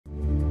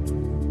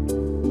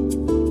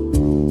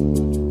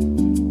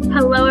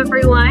Hello,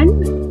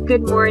 everyone.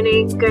 Good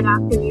morning, good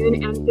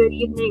afternoon, and good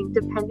evening,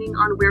 depending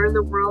on where in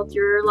the world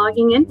you're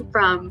logging in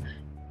from.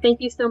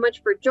 Thank you so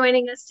much for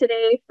joining us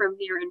today from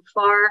near and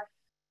far.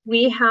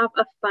 We have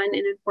a fun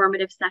and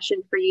informative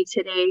session for you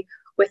today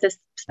with a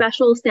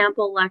special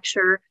sample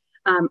lecture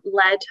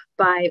led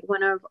by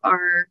one of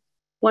our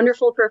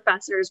wonderful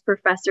professors,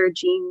 Professor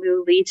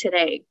Moo Lee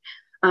today.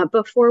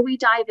 Before we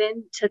dive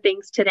into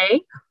things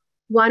today,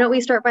 why don't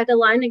we start by the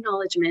line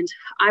acknowledgement?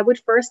 I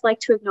would first like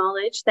to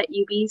acknowledge that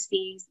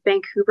UBC's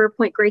Vancouver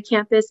Point Grey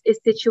campus is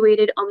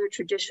situated on the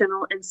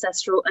traditional,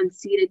 ancestral,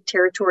 unceded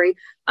territory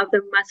of the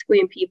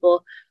Musqueam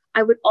people.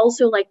 I would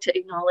also like to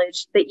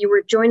acknowledge that you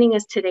are joining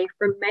us today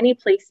from many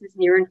places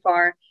near and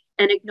far,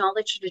 and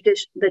acknowledge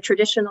the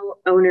traditional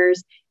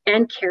owners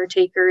and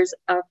caretakers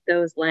of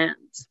those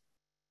lands.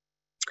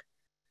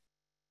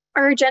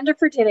 Our agenda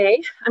for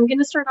today, I'm going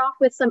to start off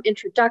with some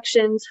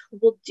introductions.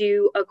 We'll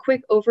do a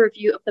quick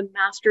overview of the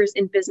Masters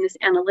in Business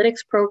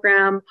Analytics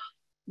program.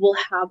 We'll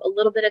have a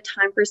little bit of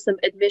time for some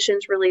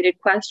admissions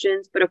related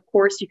questions, but of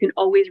course you can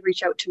always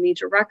reach out to me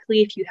directly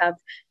if you have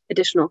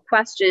additional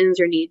questions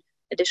or need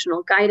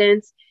additional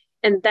guidance.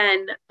 And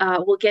then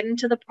we'll get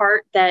into the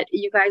part that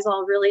you guys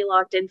all really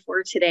logged in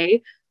for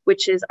today,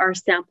 which is our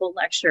sample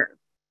lecture.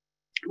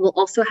 We'll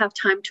also have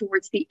time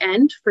towards the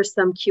end for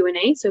some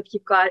Q&A. So if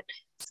you've got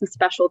some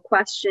special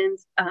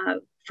questions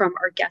from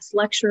our guest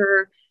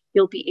lecturer,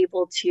 you'll be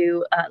able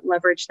to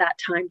leverage that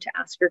time to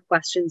ask your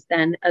questions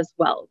then as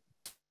well.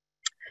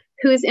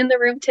 Who's in the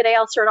room today?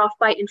 I'll start off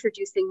by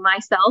introducing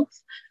myself.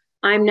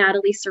 I'm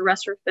Natalie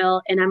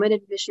Serestrafil, and I'm an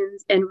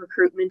admissions and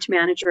recruitment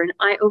manager, and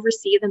I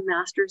oversee the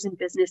Masters in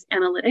Business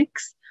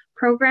Analytics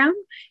program.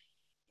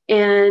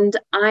 And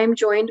I'm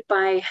joined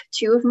by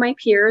two of my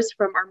peers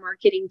from our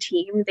marketing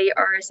team. They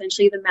are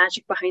essentially the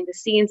magic behind the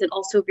scenes and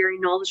also very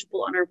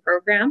knowledgeable on our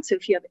program. So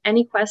if you have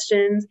any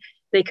questions,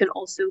 they can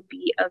also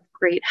be of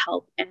great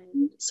help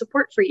and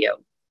support for you.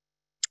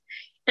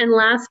 And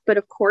last, but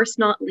of course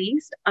not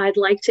least, I'd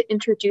like to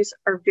introduce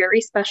our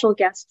very special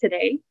guest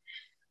today.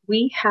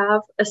 We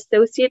have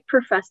Associate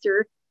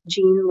Professor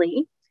Moo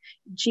Lee.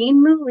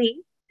 Moo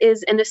Lee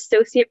is an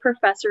associate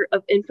professor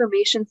of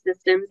information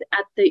systems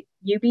at the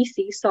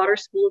UBC Sauder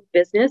School of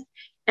Business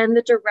and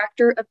the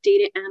director of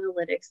data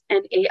analytics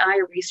and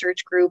AI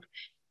research group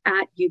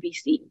at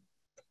UBC.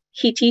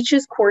 He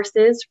teaches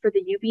courses for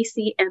the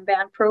UBC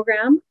MBAN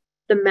program,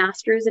 the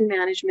Masters in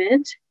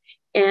Management,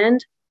 and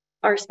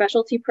our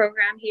specialty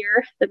program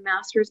here, the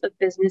Masters of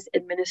Business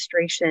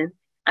Administration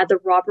at the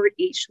Robert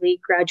H. Lee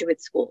Graduate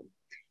School.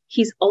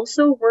 He's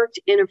also worked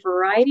in a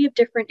variety of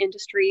different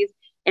industries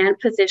and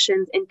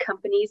positions in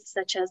companies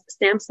such as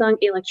Samsung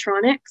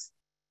Electronics,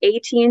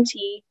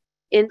 AT&T,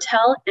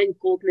 Intel, and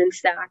Goldman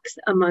Sachs,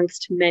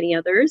 amongst many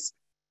others.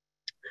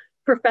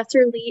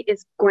 Professor Lee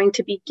is going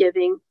to be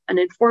giving an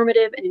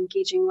informative and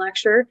engaging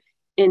lecture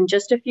in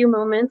just a few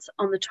moments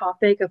on the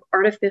topic of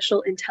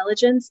artificial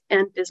intelligence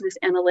and business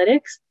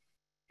analytics.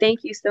 Thank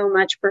you so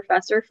much,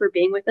 Professor, for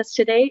being with us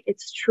today.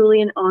 It's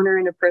truly an honor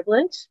and a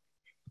privilege.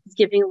 He's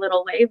giving a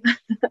little wave.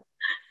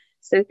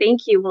 So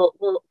thank you.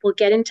 We'll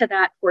get into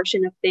that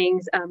portion of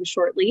things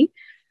shortly.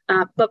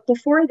 But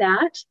before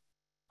that,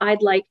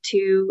 I'd like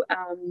to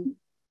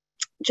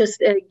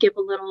just give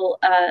a little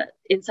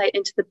insight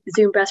into the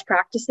Zoom best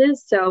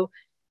practices. So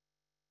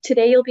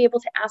today you'll be able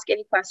to ask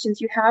any questions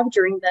you have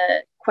during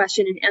the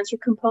question and answer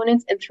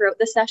components, and throughout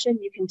the session,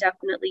 you can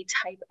definitely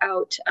type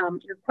out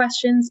your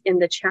questions in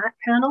the chat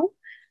panel.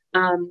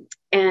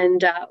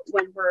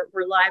 When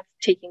we're live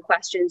taking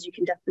questions, you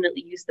can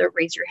definitely use the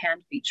raise your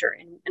hand feature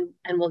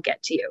and we'll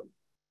get to you.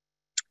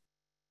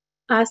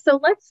 So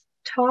let's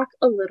talk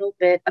a little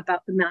bit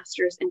about the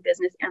Masters in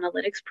Business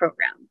Analytics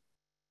program.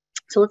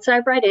 So let's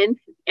dive right in.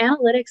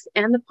 Analytics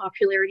and the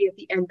popularity of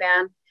the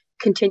MBAN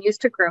continues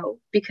to grow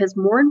because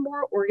more and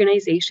more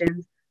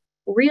organizations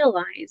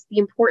realize the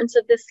importance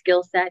of this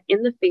skill set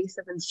in the face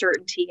of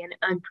uncertainty and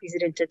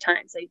unprecedented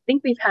times. I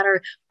think we've had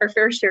our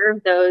fair share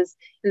of those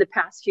in the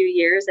past few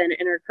years and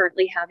are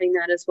currently having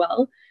that as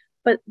well.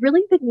 But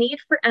really the need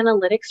for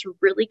analytics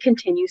really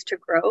continues to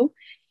grow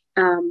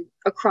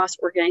across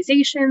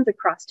organizations,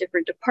 across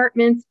different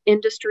departments,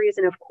 industries,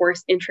 and of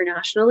course,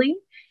 internationally.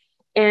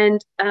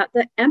 And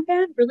the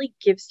MBAN really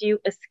gives you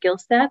a skill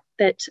set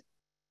that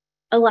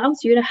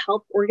allows you to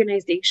help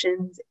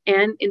organizations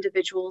and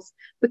individuals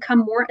become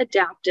more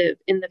adaptive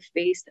in the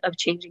face of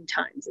changing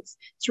times.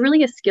 It's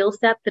really a skill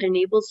set that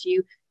enables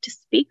you to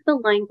speak the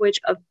language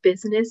of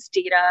business,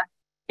 data,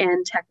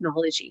 and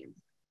technology.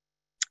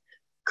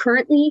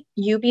 Currently,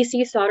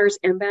 UBC Sauder's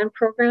MBAN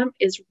program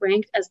is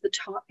ranked as the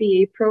top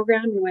BA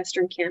program in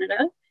Western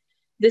Canada.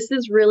 This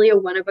is really a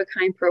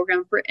one-of-a-kind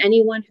program for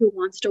anyone who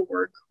wants to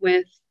work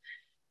with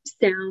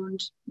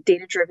sound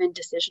data-driven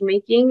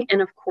decision-making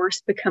and of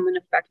course become an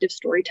effective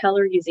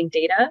storyteller using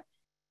data,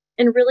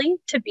 and really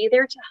to be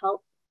there to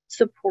help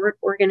support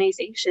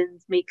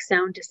organizations make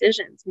sound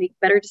decisions, make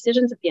better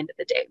decisions at the end of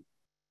the day.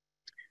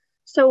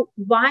 So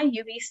why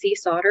UBC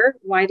Sauder?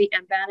 Why the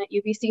MBAN at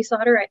UBC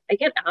Sauder? I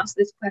get asked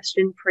this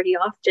question pretty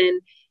often,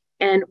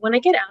 And when I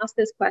get asked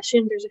this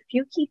question, there's a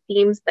few key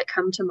themes that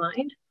come to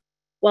mind.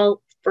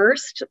 Well,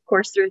 first, of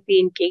course, there's the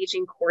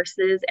engaging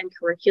courses and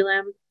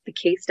curriculum, the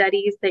case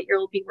studies that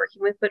you'll be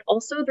working with, but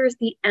also there's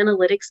the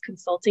analytics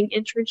consulting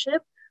internship,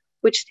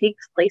 which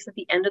takes place at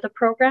the end of the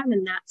program,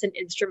 and that's an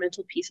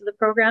instrumental piece of the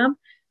program.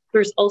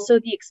 There's also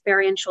the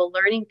experiential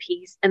learning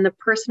piece and the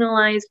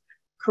personalized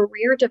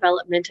career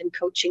development and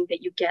coaching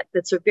that you get.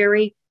 That's a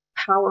very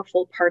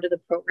powerful part of the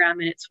program,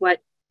 and it's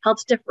what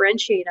helps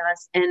differentiate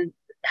us and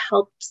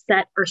help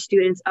set our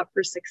students up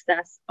for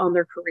success on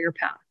their career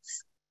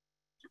paths.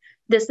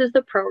 This is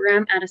the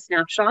program at a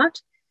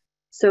snapshot.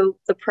 So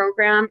the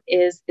program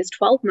is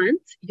 12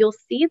 months. You'll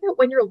see that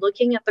when you're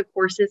looking at the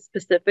courses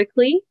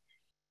specifically,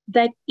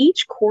 that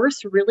each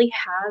course really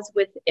has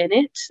within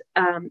it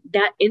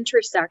that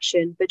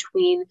intersection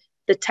between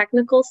the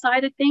technical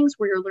side of things,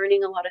 where you're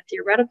learning a lot of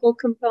theoretical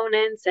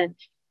components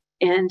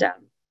and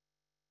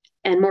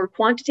more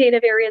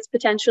quantitative areas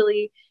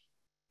potentially.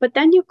 But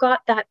then you've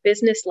got that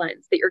business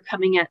lens that you're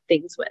coming at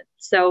things with.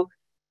 So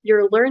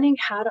you're learning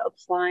how to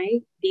apply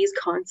these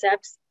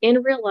concepts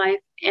in real life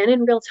and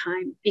in real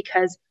time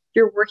because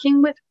you're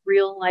working with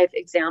real life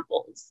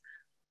examples.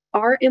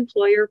 Our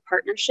employer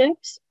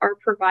partnerships are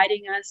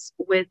providing us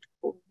with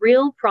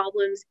real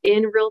problems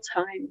in real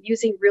time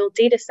using real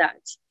data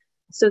sets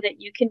so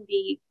that you can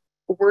be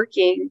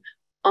working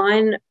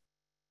on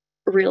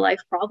real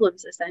life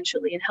problems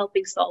essentially and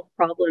helping solve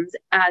problems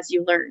as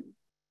you learn.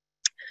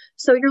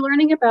 So you're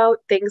learning about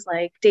things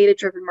like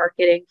data-driven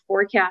marketing,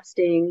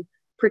 forecasting,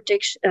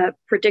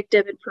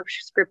 predictive and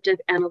prescriptive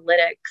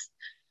analytics,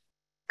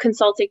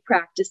 consulting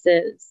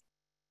practices,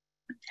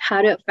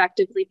 how to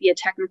effectively be a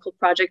technical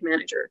project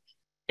manager,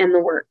 and the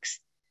works.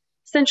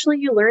 Essentially,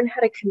 you learn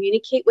how to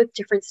communicate with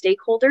different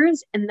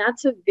stakeholders, and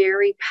that's a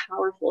very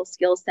powerful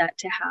skill set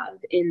to have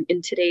in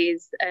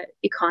today's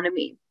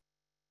economy.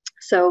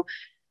 So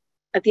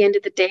at the end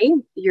of the day,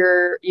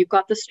 you've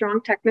got the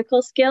strong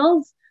technical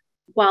skills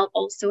while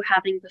also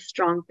having the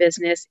strong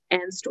business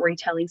and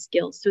storytelling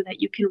skills so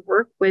that you can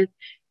work with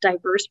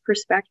diverse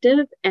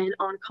perspective and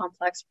on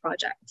complex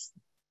projects.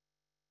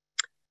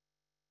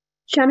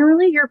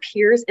 Generally, your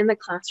peers in the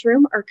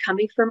classroom are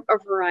coming from a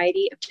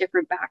variety of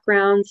different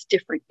backgrounds,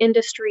 different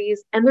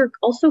industries, and they're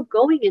also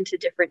going into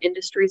different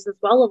industries as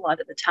well a lot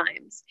of the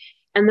times.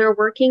 And they're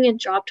working in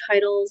job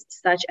titles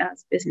such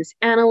as business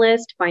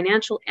analyst,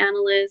 financial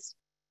analyst,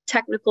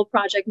 technical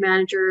project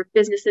manager,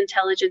 business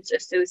intelligence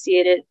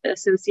associate,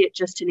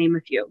 just to name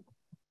a few.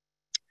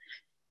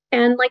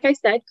 And like I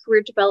said,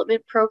 career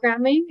development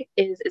programming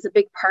is a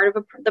big part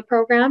of the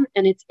program,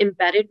 and it's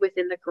embedded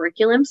within the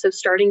curriculum. So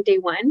starting day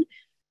one,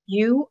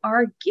 you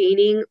are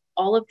gaining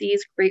all of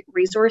these great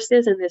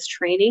resources and this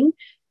training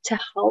to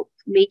help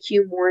make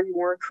you more and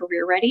more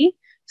career ready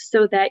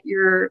so that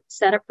you're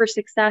set up for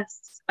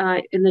success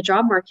in the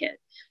job market.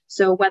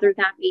 So whether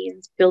that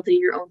means building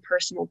your own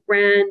personal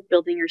brand,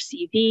 building your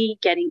CV,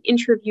 getting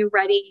interview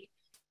ready,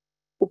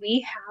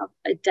 we have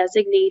a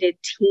designated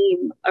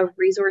team of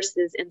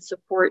resources and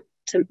support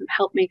to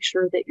help make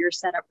sure that you're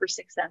set up for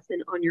success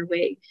and on your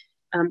way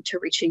to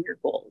reaching your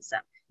goals.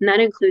 And that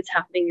includes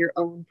having your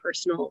own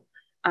personal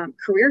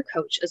career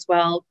coach as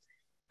well,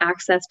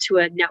 access to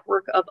a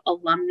network of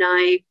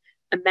alumni,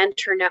 a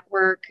mentor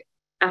network,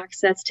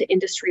 access to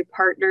industry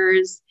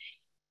partners,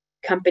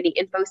 company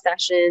info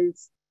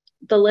sessions.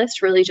 The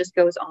list really just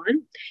goes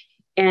on.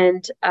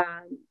 And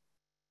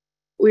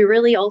we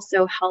really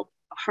also help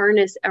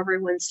harness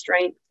everyone's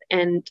strength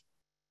and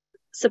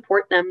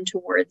support them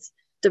towards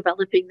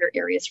developing their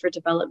areas for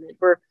development.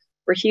 We're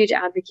huge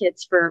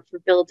advocates for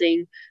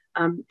building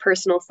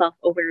personal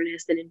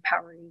self-awareness and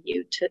empowering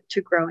you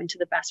to grow into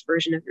the best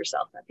version of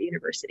yourself at the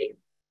university.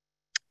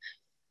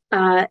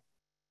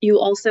 You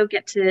also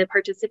get to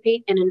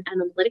participate in an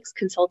analytics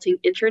consulting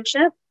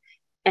internship,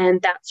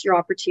 and that's your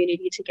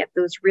opportunity to get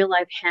those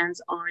real-life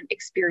hands-on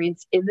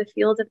experience in the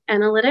field of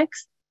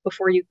analytics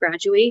before you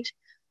graduate.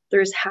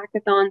 There's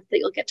hackathons that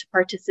you'll get to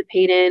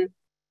participate in,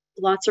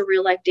 lots of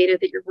real-life data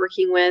that you're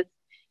working with,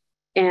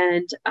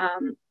 and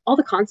all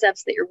the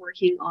concepts that you're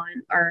working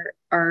on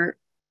are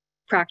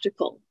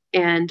practical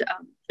and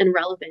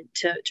relevant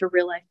to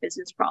real-life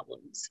business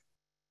problems.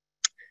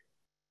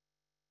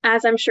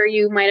 As I'm sure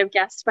you might have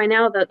guessed by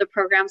now, the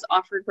program's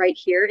offered right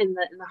here in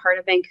the heart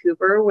of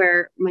Vancouver,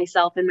 where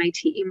myself and my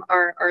team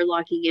are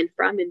logging in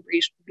from in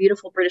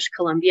beautiful British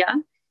Columbia.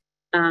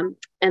 And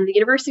the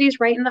university is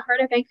right in the heart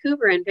of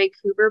Vancouver. And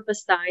Vancouver,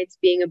 besides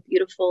being a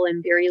beautiful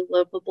and very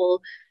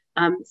livable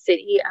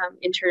city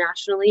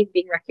internationally,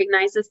 being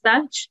recognized as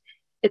such,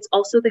 it's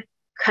also the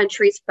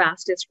country's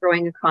fastest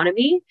growing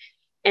economy.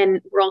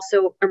 And we're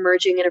also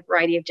emerging in a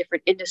variety of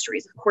different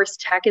industries. Of course,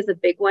 tech is a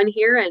big one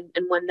here and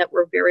one that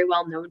we're very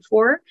well known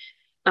for.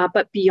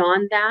 But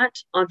beyond that,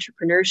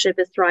 entrepreneurship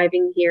is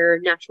thriving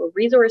here, natural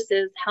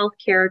resources,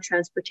 healthcare,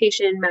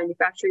 transportation,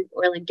 manufacturing,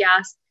 oil and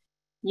gas,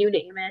 you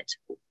name it.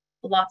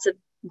 Lots of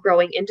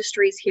growing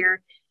industries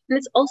here. And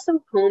it's also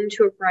home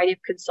to a variety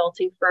of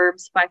consulting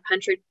firms,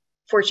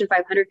 Fortune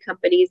 500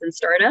 companies and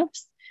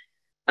startups.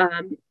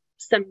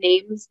 some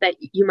names that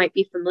you might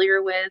be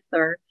familiar with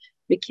are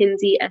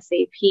McKinsey,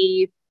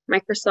 SAP,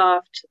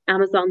 Microsoft,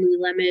 Amazon,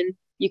 Lululemon.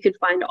 You can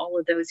find all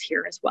of those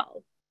here as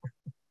well.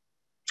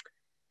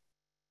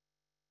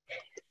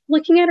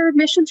 Looking at our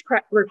admissions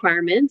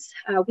requirements,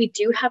 we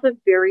do have a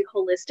very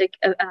holistic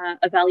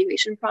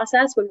evaluation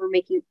process when we're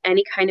making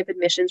any kind of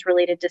admissions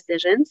related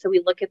decisions. So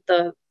we look at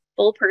the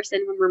full person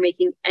when we're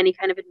making any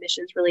kind of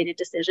admissions related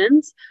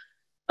decisions.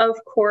 Of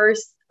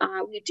course,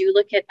 we do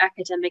look at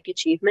academic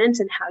achievement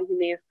and how you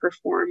may have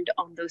performed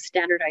on those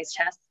standardized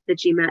tests, the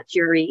GMAT,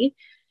 GRE.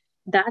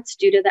 That's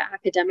due to the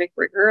academic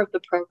rigor of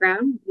the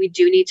program. We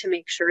do need to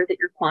make sure that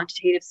your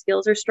quantitative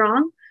skills are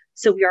strong.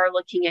 So we are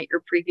looking at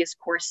your previous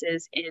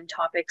courses in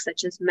topics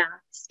such as math,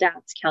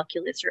 stats,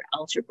 calculus, or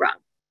algebra.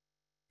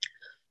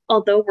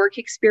 Although work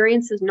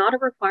experience is not a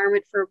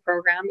requirement for a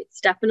program, it's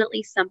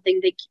definitely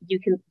something that you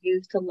can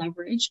use to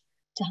leverage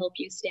to help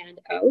you stand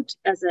out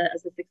as a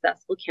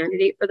successful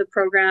candidate for the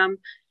program.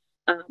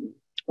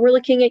 We're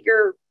looking at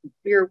your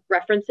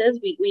references.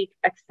 We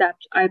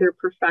accept either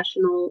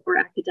professional or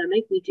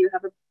academic. We do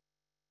have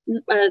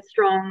a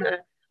strong,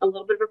 a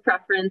little bit of a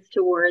preference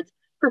towards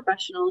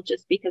professional,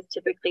 just because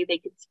typically they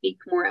could speak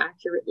more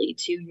accurately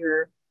to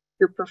your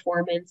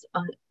performance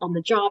on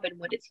the job and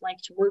what it's like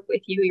to work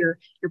with you,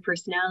 your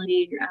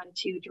personality, your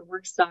attitude, your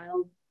work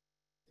style.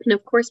 And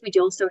of course, we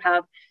do also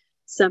have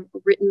some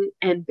written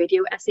and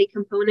video essay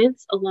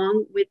components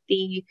along with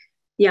the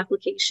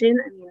application.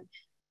 I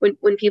mean,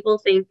 when people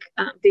think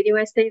video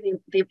essay,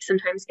 they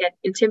sometimes get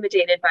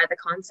intimidated by the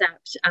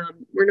concept.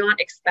 We're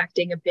not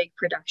expecting a big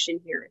production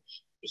here.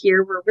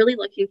 Here, we're really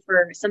looking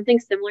for something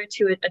similar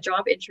to a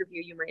job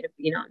interview you might have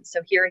been on.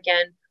 So here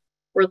again,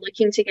 we're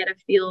looking to get a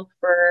feel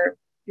for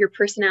your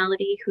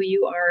personality, who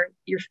you are,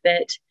 your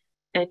fit,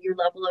 and your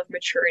level of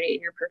maturity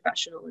and your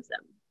professionalism.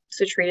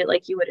 So treat it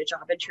like you would a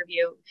job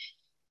interview.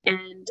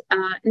 And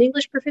an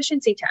English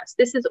proficiency test.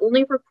 This is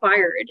only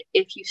required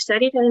if you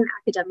studied at an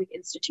academic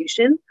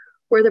institution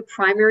where the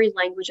primary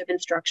language of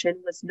instruction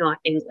was not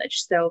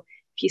English. So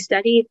if you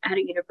studied at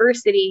a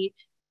university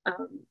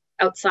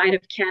outside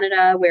of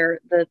Canada where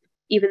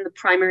even the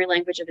primary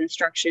language of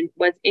instruction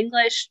was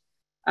English,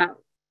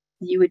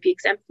 you would be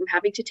exempt from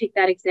having to take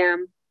that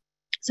exam.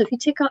 So if you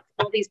tick off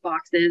all these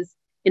boxes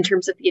in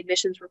terms of the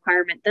admissions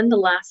requirement, then the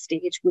last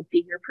stage would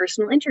be your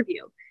personal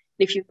interview.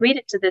 And if you've made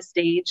it to this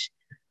stage,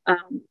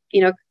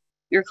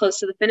 you're close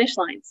to the finish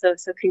line. So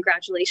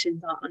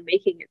congratulations on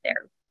making it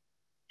there.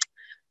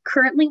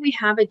 Currently, we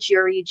have a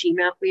GRE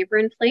GMAT waiver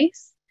in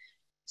place.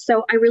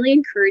 So I really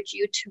encourage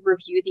you to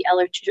review the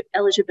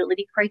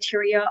eligibility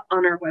criteria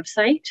on our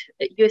website.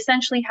 You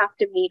essentially have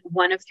to meet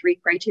one of 3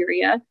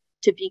 criteria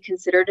to be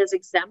considered as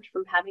exempt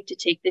from having to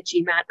take the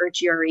GMAT or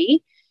GRE.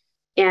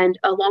 And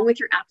along with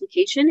your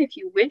application, if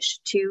you wish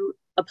to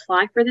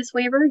apply for this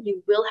waiver,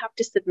 you will have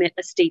to submit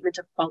a statement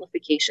of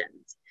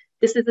qualifications.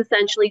 This is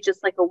essentially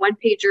just like a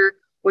one-pager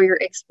where you're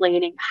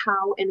explaining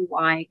how and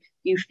why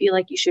you feel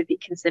like you should be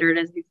considered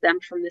as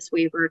exempt from this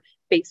waiver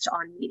based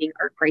on meeting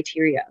our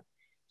criteria.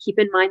 Keep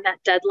in mind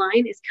that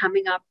deadline is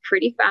coming up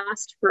pretty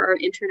fast for our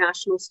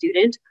international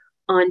student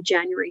on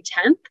January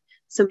 10th.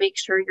 So make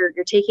sure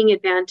you're taking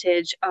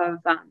advantage of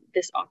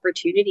this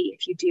opportunity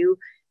if you do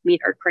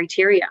meet our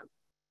criteria.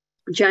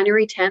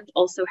 January 10th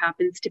also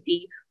happens to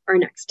be our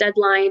next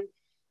deadline.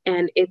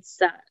 And it's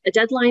a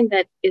deadline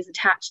that is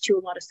attached to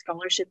a lot of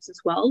scholarships as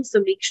well.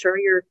 So make sure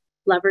you're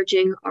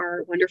leveraging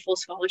our wonderful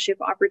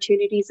scholarship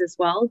opportunities as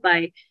well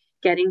by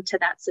getting to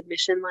that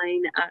submission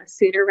line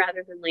sooner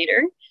rather than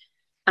later.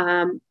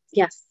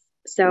 Yes,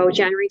 so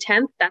January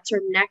 10th, that's our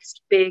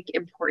next big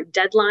important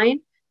deadline.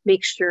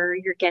 Make sure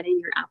you're getting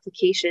your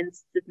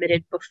applications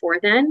submitted before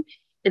then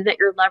and that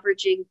you're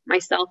leveraging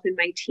myself and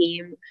my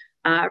team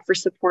for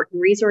support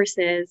and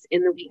resources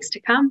in the weeks to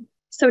come.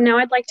 So now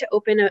I'd like to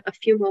open a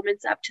few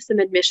moments up to some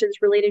admissions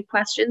related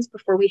questions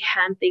before we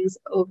hand things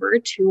over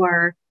to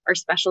our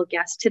special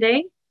guest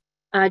today.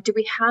 Do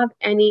we have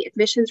any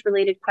admissions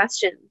related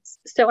questions?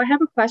 So I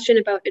have a question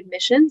about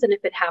admissions and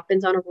if it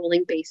happens on a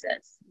rolling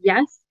basis.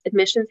 Yes,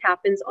 admissions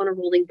happens on a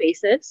rolling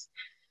basis.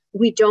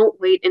 We don't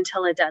wait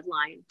until a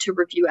deadline to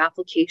review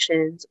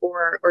applications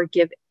or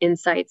give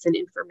insights and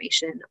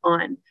information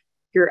on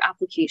your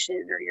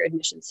application or your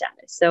admission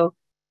status. So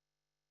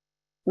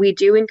we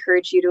do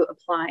encourage you to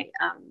apply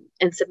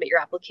and submit your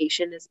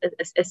application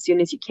as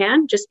soon as you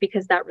can, just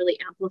because that really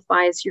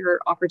amplifies your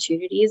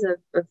opportunities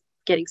of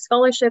getting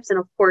scholarships. And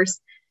of course,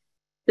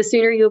 the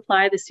sooner you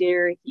apply, the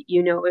sooner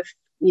you know if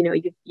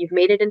you've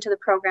made it into the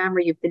program or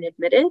you've been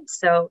admitted.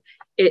 So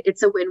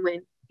it's a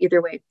win-win either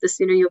way. The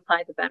sooner you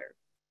apply, the better.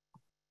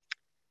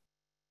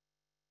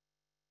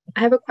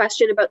 I have a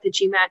question about the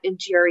GMAT and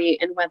GRE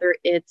and whether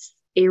it's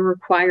a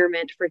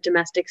requirement for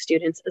domestic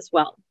students as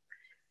well.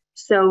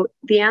 So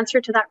the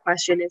answer to that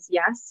question is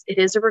yes, it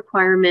is a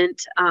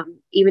requirement,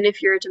 even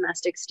if you're a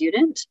domestic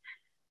student,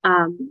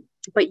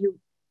 but you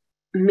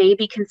may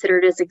be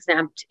considered as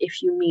exempt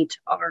if you meet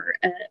our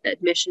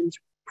admissions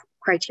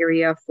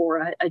criteria for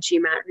a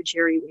GMAT or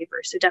GRE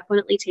waiver. So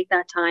definitely take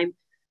that time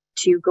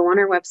to go on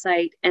our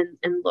website and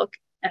look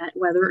at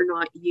whether or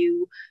not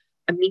you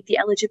meet the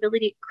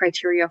eligibility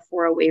criteria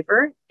for a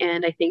waiver.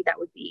 And I think that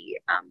would be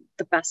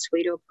the best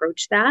way to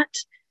approach that.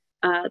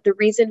 The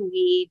reason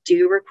we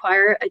do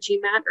require a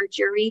GMAT or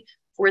jury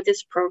for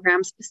this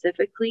program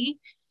specifically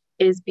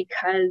is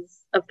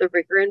because of the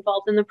rigor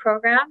involved in the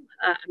program.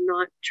 I'm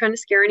not trying to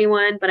scare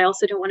anyone, but I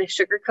also don't want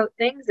to sugarcoat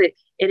things. It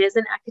is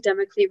an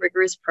academically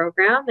rigorous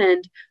program,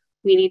 and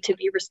we need to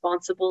be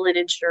responsible and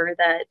ensure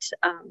that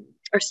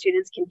our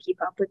students can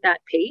keep up with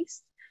that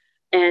pace.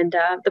 And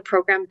the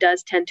program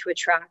does tend to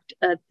attract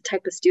a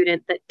type of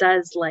student that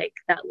does like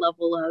that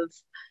level of,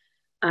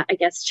 I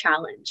guess,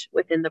 challenge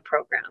within the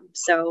program.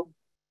 So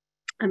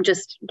I'm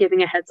just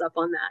giving a heads up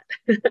on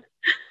that.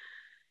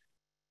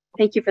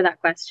 Thank you for that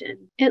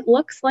question. It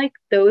looks like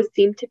those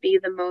seem to be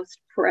the most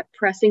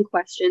pressing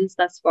questions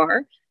thus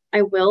far.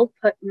 I will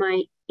put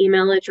my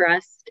email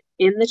address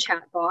in the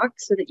chat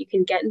box so that you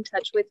can get in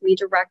touch with me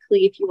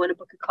directly if you want to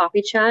book a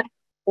coffee chat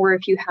or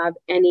if you have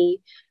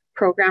any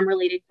program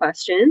related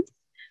questions.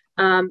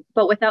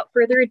 But without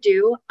further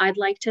ado, I'd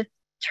like to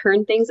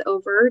turn things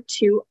over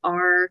to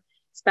our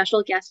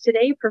special guest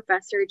today,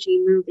 Professor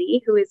Moo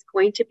Lee, who is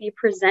going to be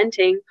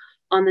presenting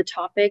on the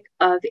topic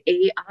of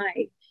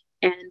AI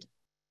and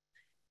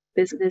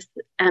business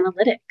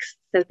analytics.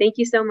 So thank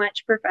you so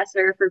much,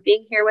 Professor, for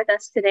being here with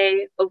us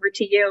today. Over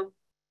to you.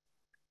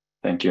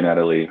 Thank you,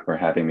 Natalie, for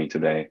having me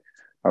today.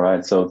 All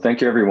right, so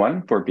thank you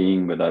everyone for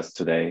being with us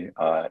today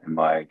in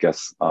my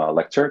guest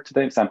lecture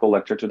today, sample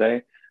lecture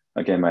today.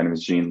 Again, my name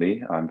is Moo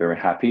Lee. I'm very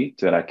happy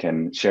that I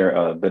can share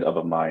a bit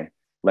of my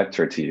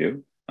lecture to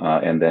you,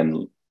 and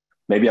then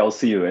maybe I'll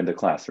see you in the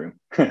classroom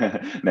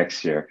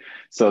next year.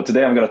 So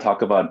today I'm going to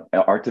talk about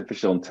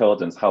artificial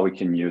intelligence, how we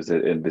can use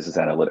it in business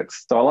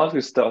analytics. So I'll like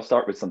to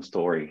start with some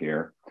story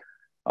here.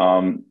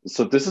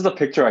 So this is a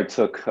picture I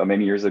took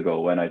many years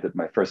ago when I did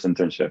my first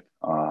internship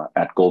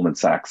at Goldman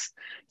Sachs.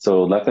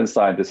 So left-hand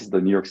side, this is the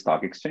New York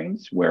Stock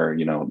Exchange, where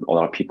a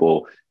lot of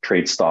people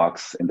trade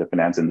stocks in the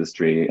finance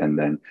industry, and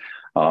then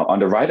on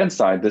the right-hand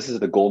side, this is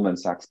the Goldman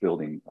Sachs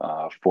building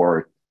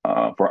for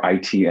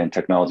IT and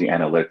technology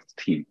analytics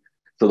team.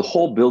 So the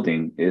whole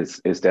building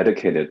is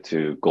dedicated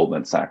to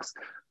Goldman Sachs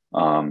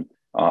on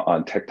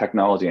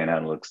technology and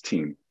analytics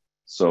team.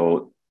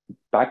 So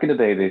back in the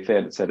day, they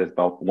said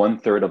about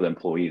 1/3 of the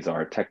employees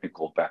are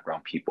technical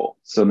background people.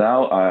 So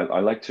now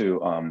I'd like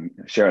to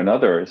share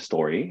another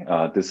story.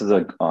 This is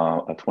a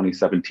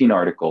 2017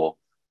 article.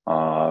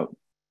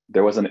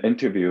 There was an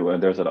interview,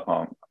 and there's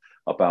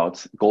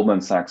about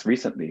Goldman Sachs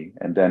recently,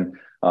 and then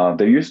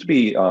there used to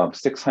be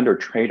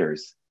 600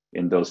 traders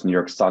in those New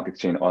York Stock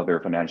Exchange, other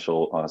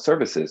financial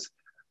services,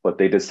 but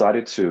they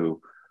decided to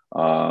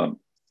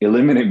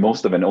eliminate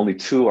most of it, and only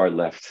 2 are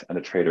left at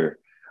the trader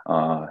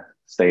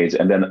stage.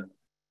 And then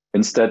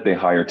instead they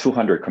hire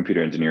 200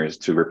 computer engineers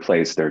to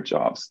replace their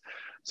jobs.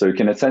 So you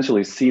can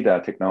essentially see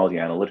that technology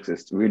analytics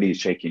is really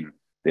shaking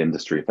the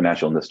industry,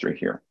 financial industry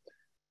here.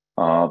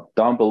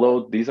 Down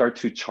below, these are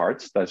 2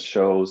 charts that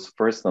shows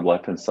first on the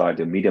left-hand side,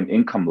 the median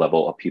income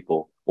level of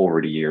people over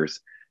the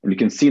years. And you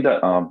can see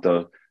that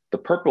the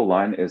purple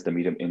line is the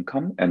median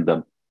income, and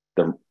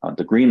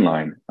the green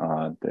line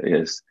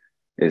is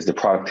the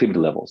productivity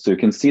level. So you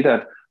can see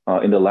that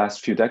in the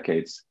last few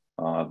decades,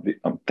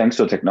 thanks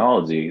to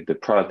technology, the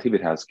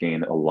productivity has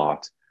gained a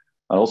lot.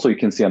 And also you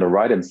can see on the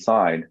right-hand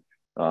side,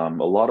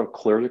 a lot of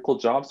clerical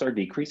jobs are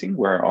decreasing,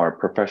 where our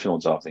professional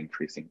jobs are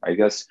increasing. I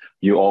guess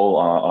you all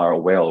are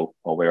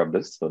aware of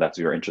this, so that's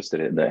you're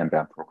interested in the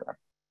MBAN program.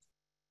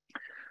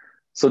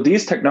 So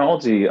these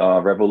technology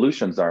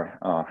revolutions are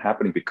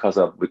happening because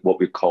of what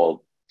we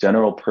call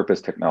general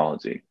purpose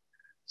technology.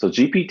 So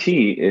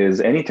GPT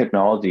is any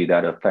technology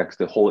that affects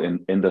the whole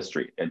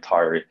industry,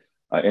 entire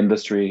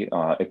industry,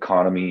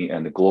 economy,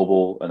 and the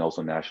global and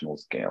also national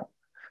scale.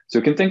 So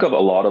you can think of a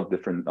lot of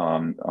different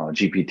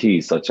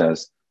GPTs, such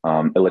as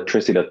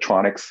electricity,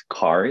 electronics,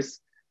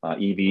 cars.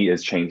 EV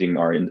is changing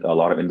a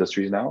lot of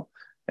industries now.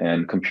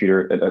 And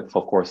computer,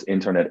 of course,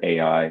 internet,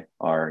 AI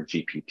are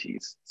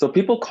GPTs. So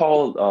people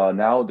call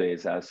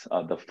nowadays as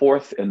the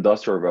 4th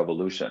industrial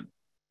revolution.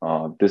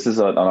 This is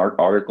an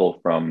article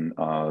from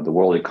the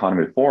World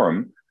Economic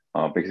Forum,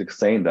 basically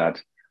saying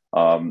that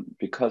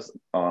because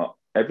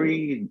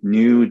every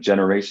new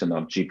generation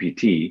of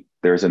GPT,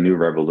 there's a new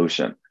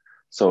revolution.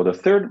 So the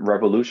 3rd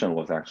revolution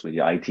was actually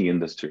the IT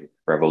industry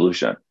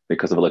revolution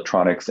because of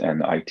electronics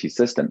and IT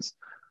systems.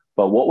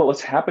 But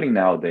what's happening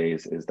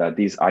nowadays is that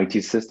these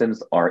IT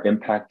systems are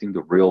impacting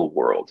the real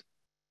world.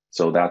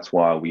 So that's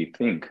why we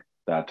think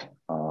that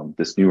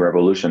this new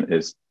revolution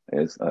is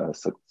a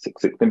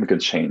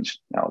significant change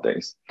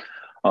nowadays.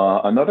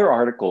 Another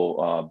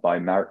article by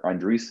Mark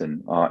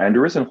Andreessen.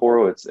 Andreessen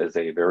Horowitz is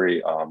a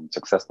very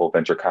successful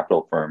venture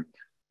capital firm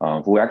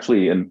who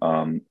actually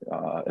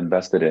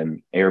invested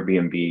in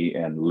Airbnb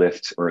and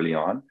Lyft early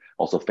on,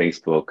 also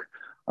Facebook,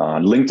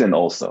 LinkedIn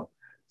also.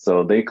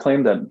 So they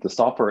claim that the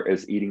software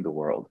is eating the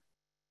world.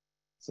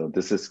 So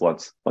this is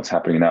what's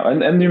happening now.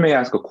 And you may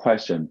ask a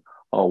question,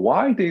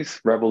 why these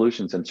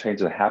revolutions and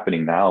changes are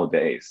happening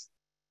nowadays,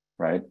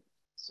 right?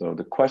 So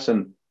the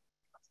question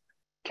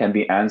can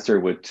be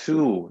answered with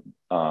two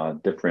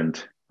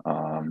different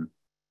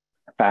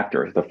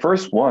factors. The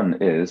first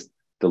one is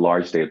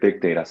the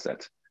big data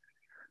set.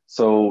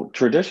 So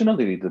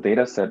traditionally, the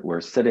data set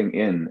we're sitting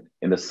in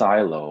the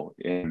silo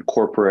in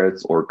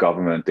corporates or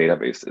government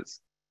databases.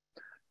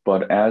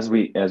 But as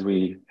we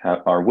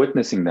are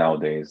witnessing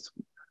nowadays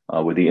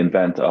with the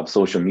advent of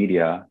social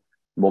media,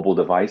 mobile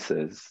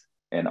devices,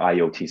 and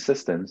IoT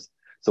systems,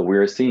 so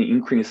we're seeing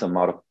increased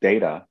amount of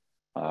data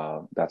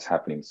that's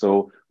happening.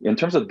 So in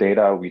terms of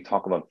data, we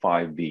talk about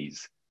 5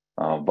 V's: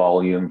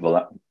 volume,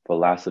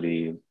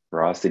 velocity,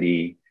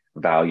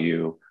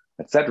 value,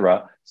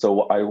 etc.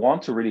 So I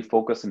want to really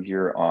focus in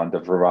here on the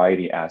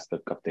variety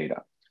aspect of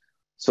data.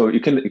 So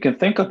you can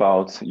think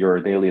about your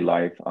daily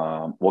life,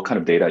 what kind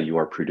of data you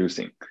are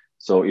producing.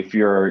 So if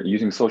you're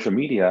using social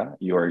media,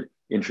 you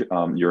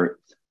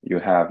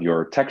have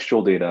your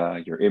textual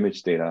data, your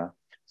image data.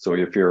 So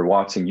if you're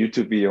watching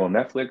YouTube video on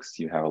Netflix,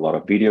 you have a lot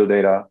of video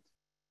data.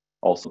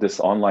 Also,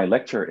 this online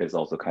lecture is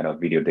also kind of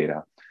video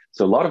data.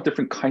 So a lot of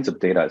different kinds of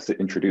data is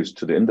introduced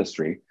to the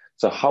industry.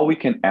 So how we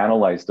can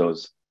analyze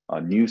those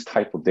news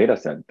type of data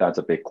set, that's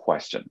a big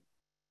question.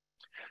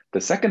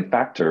 The second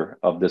factor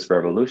of this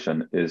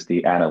revolution is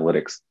the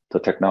analytics, the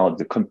technology,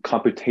 the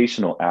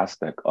computational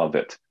aspect of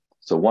it.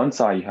 So one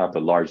side, you have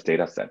the large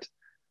data set.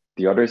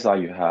 The other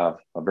side, you have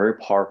a very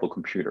powerful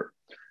computer.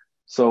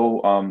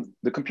 So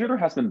the computer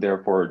has been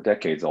there for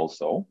decades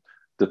also.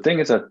 The thing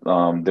is that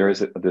there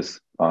is this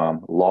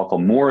law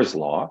called Moore's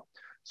law.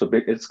 So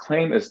its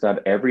claim is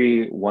that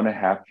every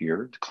 1.5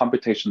 years, the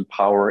computation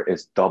power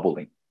is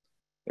doubling.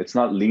 It's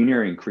not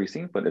linear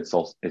increasing, but it's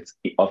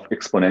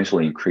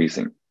exponentially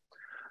increasing.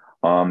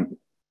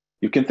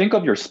 You can think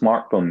of your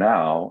smartphone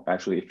now.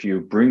 Actually, if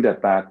you bring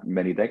that back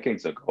many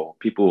decades ago,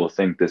 people will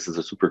think this is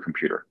a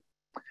supercomputer.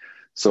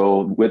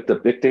 So with the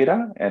big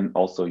data and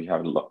also you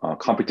have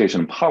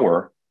computation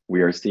power,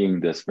 we are seeing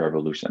this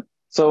revolution.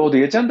 So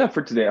the agenda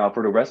for today,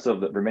 for the rest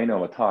of the remainder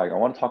of the talk, I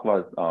want to talk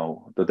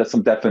about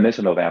some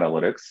definition of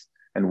analytics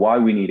and why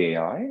we need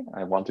AI.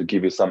 I want to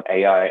give you some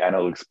AI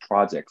analytics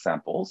project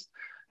samples.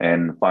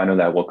 And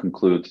finally, I will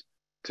conclude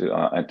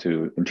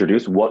to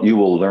introduce what you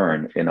will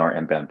learn in our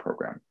MBAN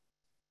program.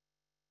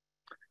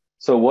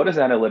 So what is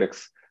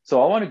analytics?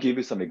 So I want to give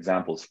you some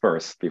examples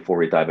first before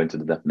we dive into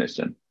the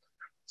definition.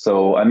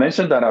 So I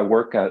mentioned that I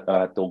work at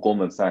the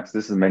Goldman Sachs.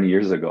 This is many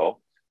years ago.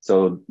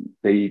 So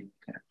they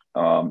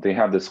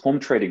have this home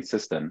trading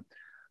system.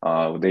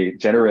 They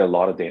generate a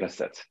lot of data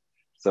sets.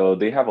 So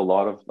they have a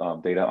lot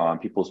of data on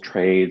people's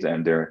trades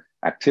and their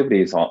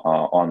activities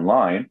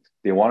online.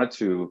 They wanted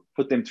to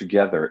put them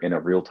together in a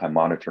real-time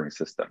monitoring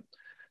system.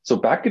 So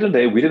back in the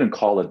day, we didn't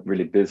call it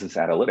really business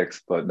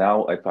analytics, but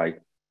now if I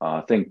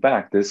think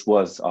back, this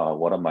was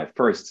one of my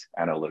first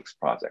analytics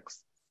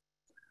projects.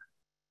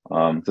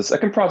 The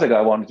second project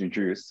I wanted to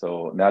introduce,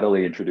 so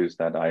Natalie introduced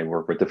that I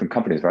work with different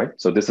companies, right?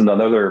 So this is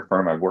another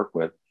firm I work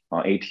with,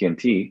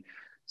 AT&T.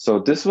 So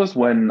this was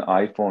when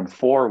iPhone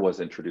 4 was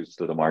introduced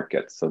to the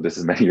market. So this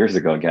is many years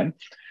ago again.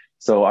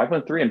 So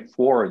iPhone 3 and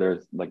 4,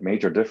 there's like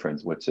major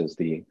difference, which is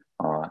the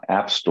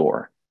App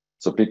Store.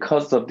 So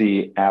because of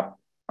the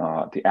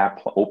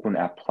open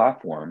app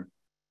platform,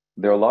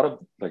 there are a lot of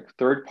like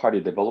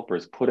third-party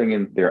developers putting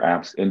in their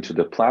apps into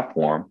the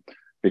platform.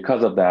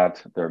 Because of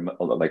that, there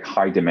are like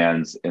high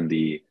demands in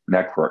the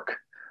network.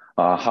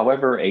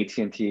 However,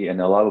 AT&T and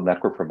a lot of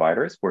network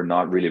providers were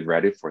not really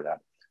ready for that.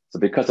 So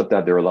because of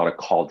that, there were a lot of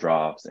call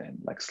drops and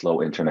like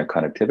slow internet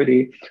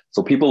connectivity.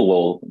 So people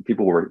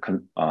were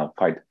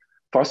quite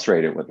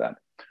frustrated with that.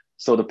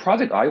 So the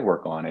project I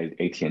work on at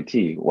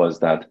AT&T was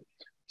that,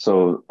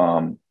 so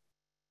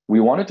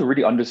we wanted to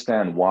really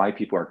understand why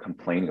people are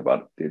complaining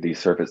about these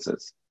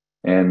services.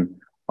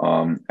 And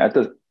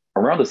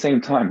around the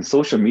same time,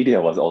 social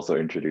media was also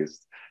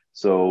introduced.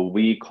 So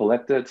we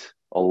collected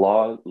a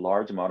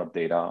large amount of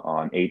data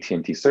on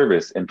AT&T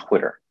service and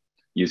Twitter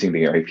using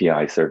the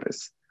API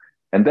service.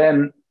 And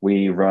then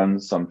we run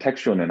some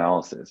textual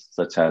analysis,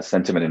 such as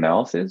sentiment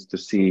analysis, to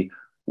see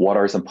what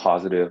are some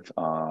positive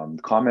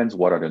comments,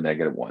 what are the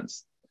negative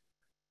ones.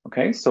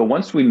 Okay, so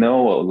once we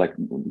know like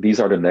these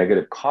are the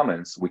negative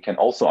comments, we can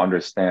also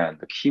understand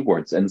the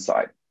keywords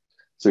inside.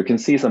 So you can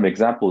see some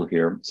examples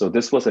here. So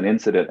this was an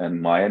incident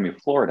in Miami,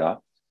 Florida.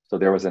 So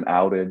there was an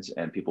outage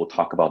and people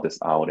talk about this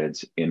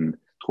outage in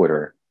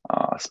Twitter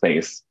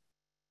space.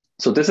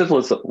 So this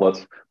was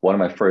one of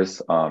my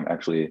first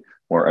actually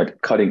more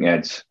cutting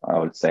edge, I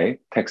would say,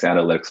 text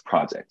analytics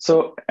project.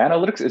 So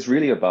analytics is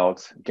really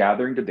about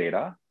gathering the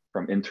data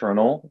from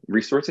internal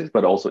resources,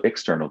 but also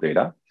external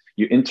data.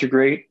 You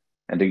integrate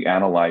and then you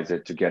analyze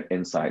it to get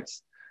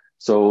insights.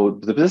 So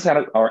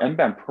our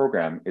MBAN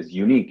program is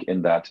unique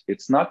in that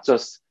it's not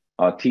just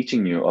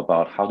teaching you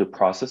about how to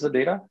process the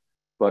data,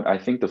 but I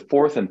think the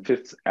fourth and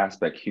fifth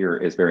aspect here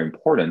is very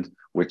important,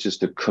 which is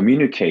to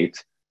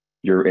communicate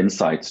your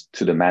insights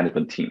to the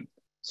management team.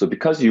 So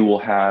because you will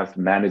have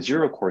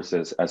managerial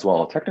courses as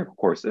well as technical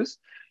courses,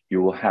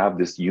 you will have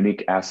this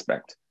unique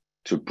aspect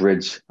to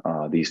bridge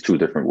these two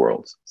different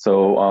worlds.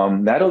 So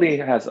Natalie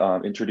has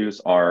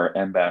introduced our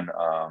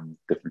MBAN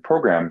different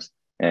programs.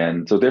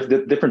 And so there's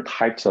different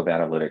types of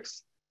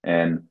analytics.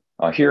 And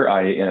here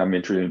I'm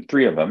introducing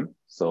three of them.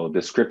 So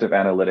descriptive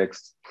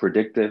analytics,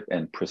 predictive,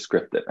 and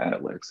prescriptive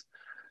analytics.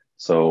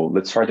 So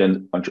let's try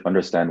to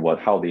understand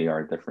how they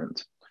are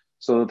different.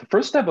 So the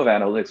first step of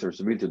analytics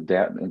is really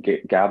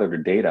to gather the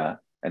data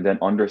and then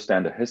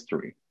understand the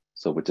history.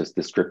 So which is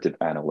descriptive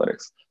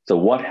analytics. So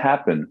what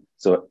happened?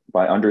 So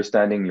by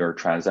understanding your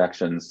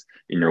transactions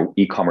in your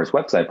e-commerce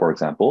website, for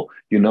example,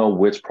 you know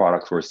which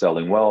products were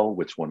selling well,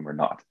 which one were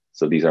not.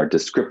 So these are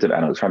descriptive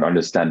analytics, trying to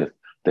understand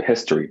the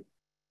history.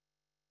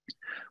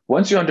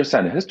 Once you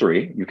understand the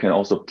history, you can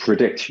also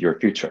predict your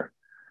future.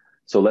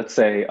 So let's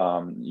say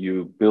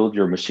you build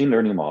your machine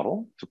learning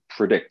model to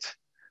predict.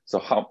 So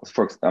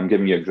I'm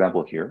giving you an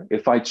example here.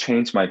 If I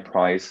change my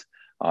price,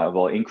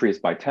 will increase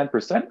by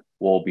 10%,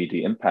 will be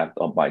the impact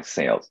of my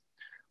sales.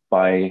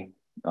 By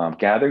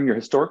gathering your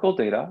historical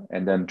data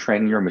and then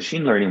training your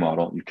machine learning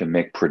model, you can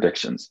make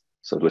predictions.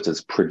 So which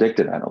is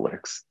predictive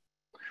analytics.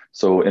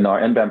 So in our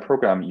MBAN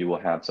program, you will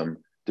have some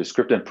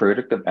descriptive and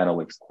predictive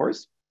analytics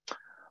course.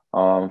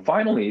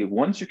 Finally,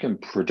 once you can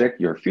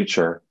predict your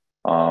future,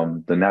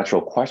 the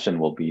natural question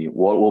will be,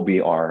 what will be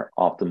our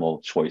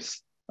optimal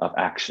choice of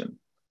action,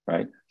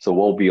 right? So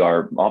what will be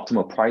our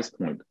optimal price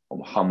point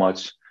of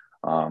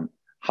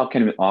how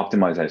can we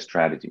optimize our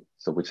strategy?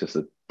 So which is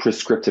a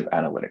prescriptive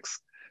analytics.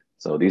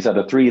 So these are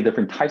the three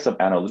different types of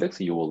analytics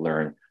you will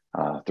learn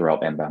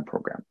throughout MBAN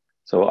program.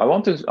 So I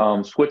want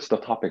to switch the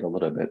topic a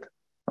little bit.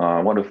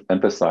 I want to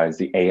emphasize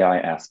the AI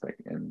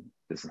aspect in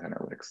business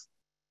analytics.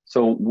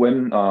 So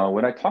when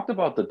I talked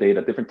about the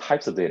data, different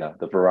types of data,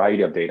 the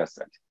variety of data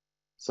set.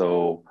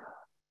 So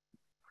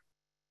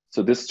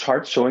this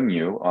chart showing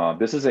you,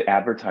 this is an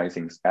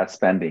advertising ad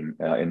spending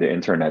in the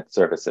internet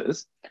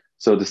services.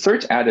 So the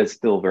search ad is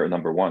still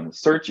number one.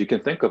 Search, you can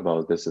think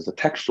about this as a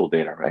textual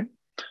data, right?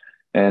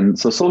 And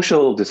so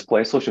social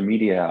display, social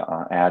media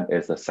ad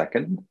is the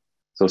second.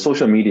 So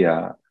social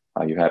media,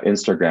 you have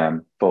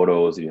Instagram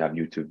photos, you have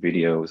YouTube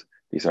videos.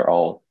 These are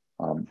all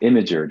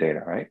imager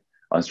data, right?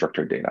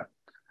 Unstructured data.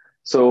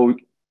 So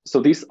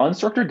these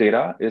unstructured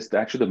data is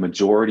actually the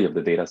majority of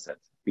the data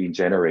sets being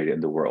generated in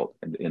the world,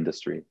 in the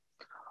industry.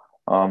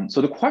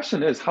 So the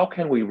question is, how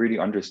can we really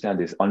understand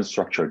this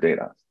unstructured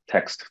data,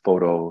 text,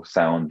 photo,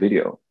 sound,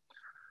 video?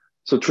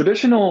 So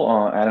traditional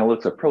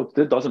analytics approach,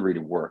 that doesn't really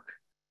work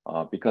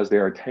because they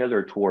are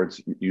tailored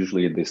towards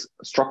usually this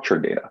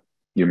structured data,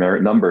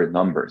 numeric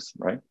numbers,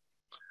 right?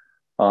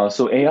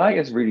 So AI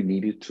is really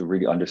needed to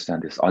really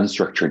understand this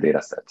unstructured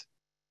data set.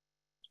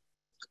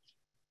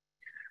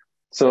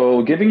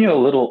 So giving you a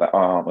little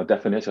a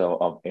definition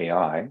of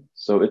AI,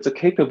 so it's a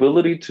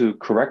capability to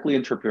correctly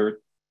interpret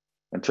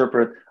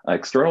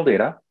external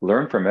data,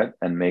 learn from it,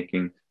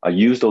 and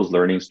use those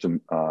learnings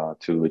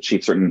to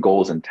achieve certain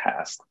goals and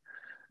tasks.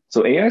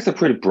 So AI is a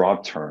pretty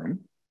broad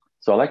term.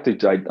 So I'd like to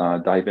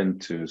dive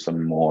into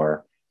some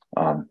more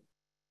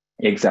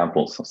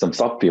examples, some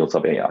subfields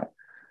of AI.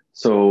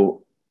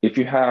 So if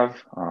you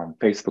have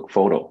Facebook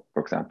photo,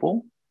 for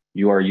example,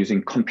 you are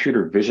using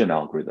computer vision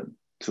algorithm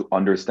to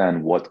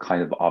understand what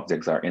kind of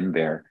objects are in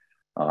there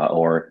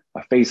or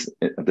a face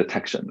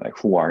detection, like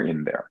who are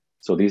in there.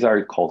 So these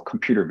are called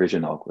computer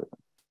vision algorithm.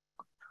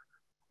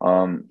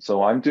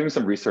 So I'm doing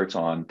some research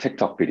on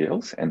TikTok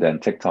videos, and then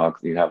TikTok,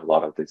 you have a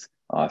lot of these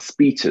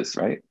speeches,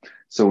 right?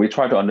 So we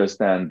try to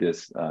understand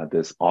this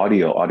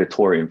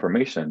auditory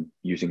information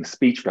using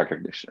speech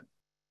recognition.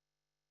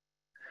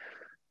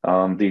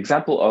 The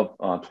example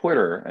of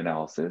Twitter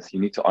analysis, you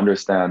need to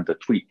understand the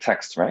tweet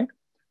text, right?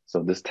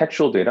 So this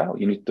textual data,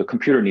 the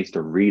computer needs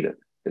to read it.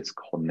 It's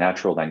called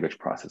natural language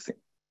processing.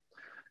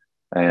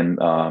 And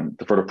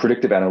for the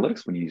predictive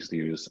analytics, we usually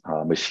use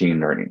machine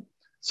learning.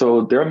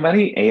 So there are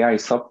many AI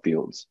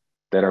subfields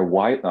that are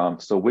wide,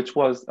 which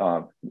was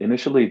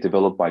initially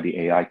developed by the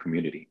AI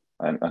community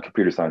and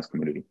computer science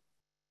community.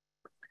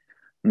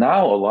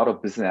 Now, a lot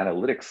of business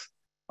analytics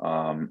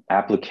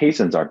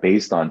applications are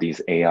based on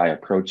these AI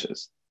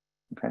approaches,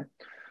 okay?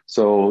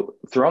 So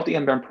throughout the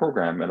MBAN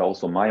program and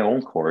also my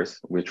own course,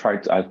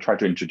 I've tried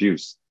to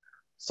introduce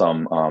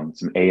some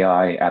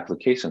AI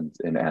applications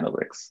in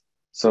analytics.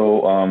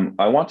 So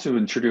I want to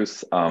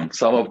introduce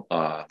some of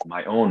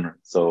my own.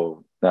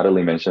 So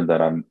Natalie mentioned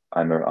that I'm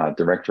a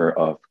director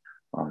of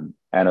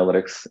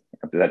analytics,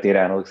 data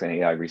analytics and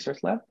AI research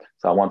lab.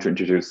 So I want to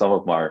introduce some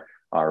of our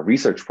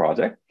research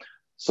project.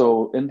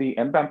 So in the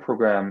MBAN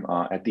program,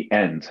 at the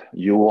end,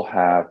 you will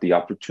have the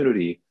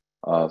opportunity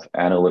of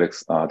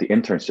analytics, the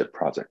internship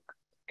project,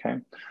 okay?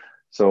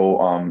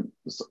 So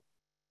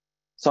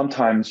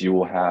sometimes you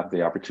will have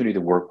the opportunity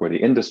to work with the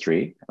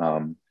industry,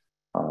 and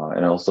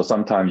also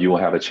sometimes you will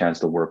have a chance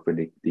to work with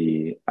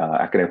the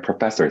academic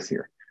professors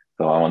here.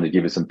 So I want to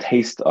give you some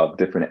taste of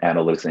different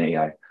analytics and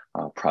AI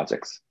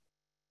projects.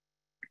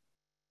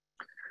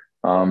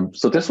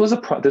 So this is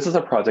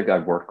a project I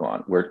worked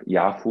on where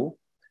Yahoo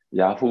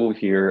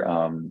here,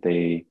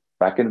 they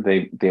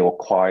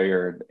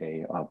acquired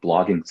a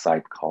blogging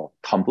site called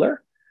Tumblr.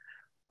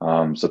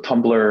 So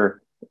Tumblr,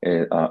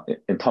 in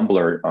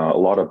Tumblr, a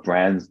lot of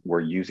brands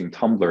were using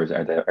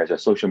Tumblr as a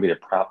social media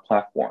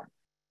platform.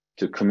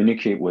 to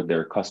communicate with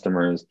their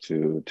customers,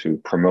 to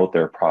promote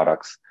their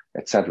products,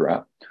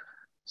 etc.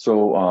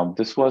 So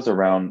this was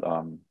around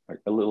like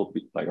a little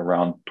bit like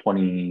around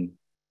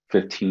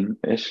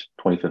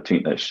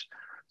 2015-ish.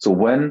 So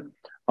when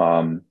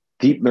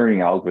deep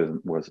learning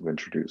algorithm was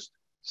introduced.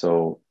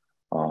 So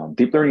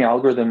deep learning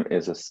algorithm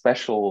is a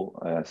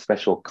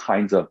special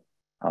kinds of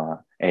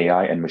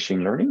AI and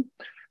machine learning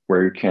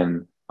where you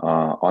can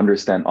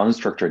understand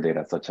unstructured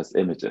data such as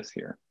images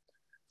here.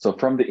 So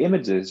from the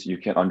images, you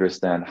can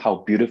understand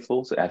how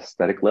beautiful, so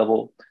aesthetic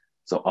level,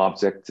 so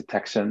object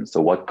detection,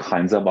 so what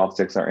kinds of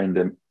objects are in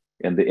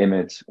the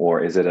image,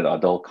 or is it an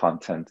adult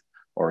content,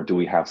 or do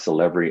we have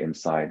celebrity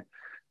inside?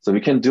 So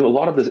we can do a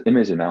lot of this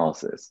image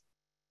analysis.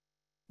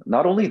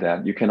 Not only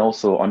that, you can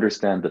also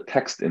understand the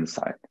text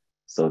inside.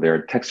 So there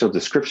are textual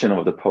description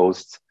of the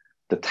posts,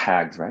 the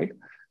tags, right?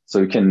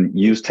 So you can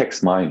use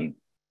text mining.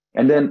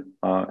 And then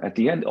at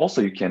the end,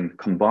 also you can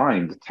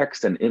combine the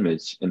text and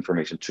image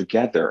information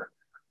together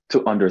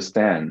to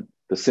understand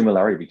the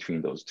similarity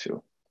between those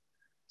two.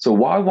 So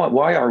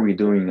why are we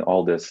doing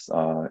all this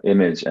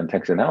image and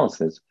text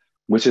analysis,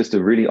 which is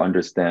to really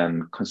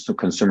understand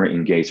consumer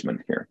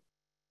engagement here.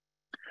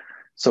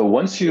 So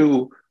once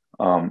you,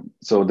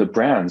 so the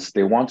brands,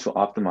 they want to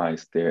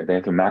optimize they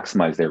have to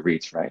maximize their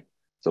reach, right?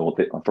 So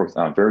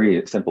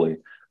very simply,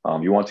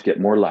 you want to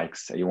get more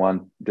likes. You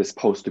want this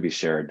post to be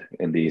shared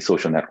in the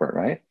social network,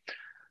 right?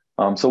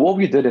 So what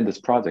we did in this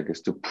project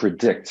is to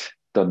predict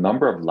the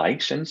number of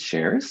likes and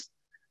shares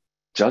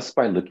just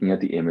by looking at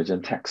the image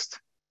and text.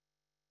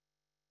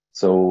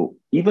 So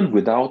even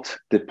without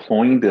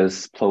deploying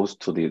this post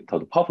to the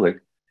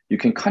public, you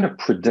can kind of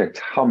predict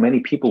how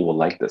many people will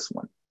like this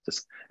one.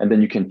 And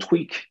then you can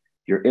tweak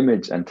your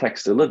image and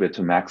text a little bit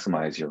to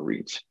maximize your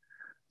reach.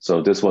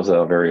 So this was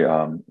a very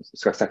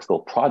successful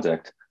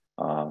project.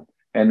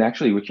 And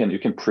actually you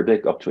can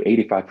predict up to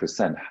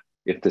 85%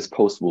 if this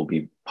post will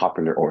be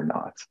popular or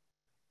not.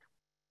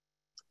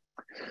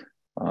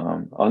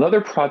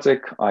 Another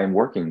project I'm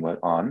working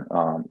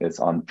on is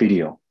on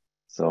video.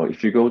 So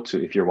if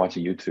you're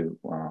watching YouTube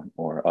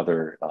or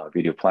other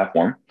video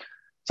platform,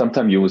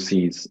 sometimes you will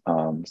see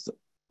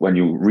when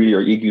you really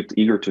are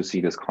eager to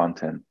see this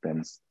content,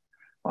 then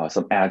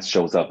some ads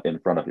shows up in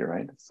front of you,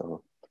 right?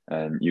 So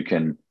and you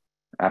can,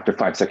 after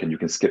 5 seconds, you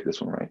can skip this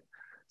one, right?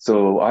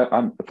 So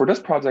for this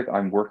project,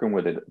 I'm working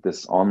with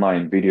this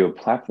online video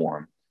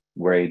platform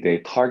where they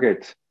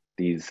target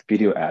these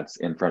video ads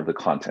in front of the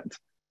content.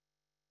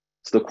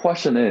 So the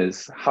question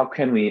is, how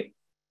can we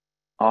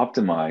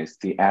optimize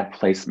the ad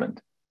placement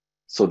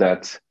so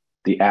that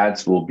the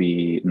ads will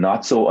be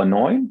not so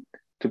annoying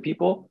to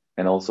people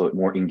and also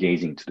more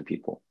engaging to the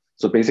people?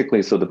 So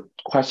basically, so the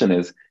question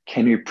is,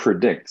 can we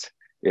predict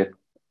if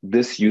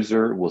this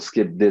user will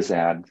skip this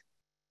ad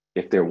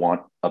if they're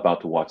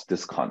about to watch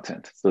this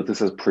content? So this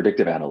is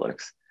predictive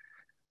analytics.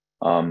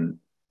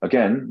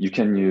 Again, you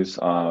can use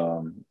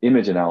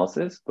image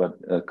analysis, but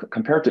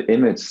compared to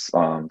image,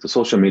 the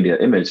social media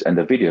image and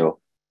the video,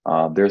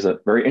 there's a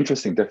very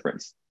interesting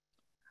difference,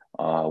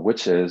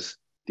 which is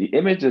the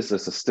image is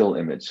just a still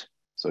image.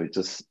 So it's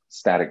just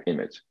static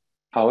image.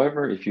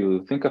 However, if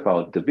you think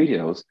about the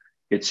videos,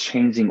 it's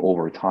changing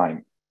over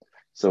time.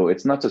 So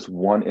it's not just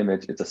one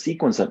image, it's a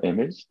sequence of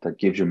image that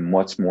gives you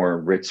much more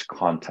rich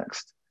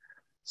context.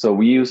 So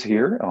we use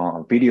here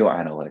video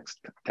analytics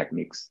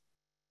techniques.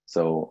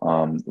 So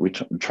we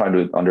try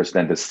to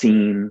understand the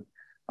scene,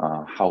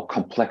 how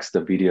complex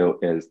the video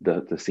is,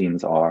 the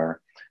scenes are,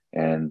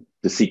 and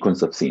the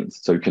sequence of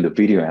scenes. So you can do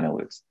video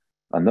analytics.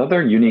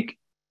 Another unique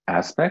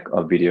aspect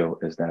of video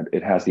is that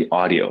it has the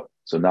audio.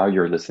 So now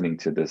you're listening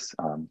to this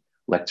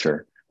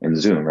lecture in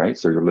Zoom, right?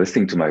 So you're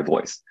listening to my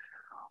voice.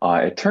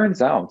 It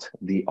turns out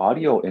the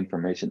audio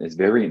information is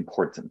very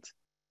important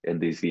in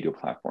these video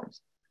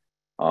platforms.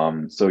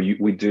 So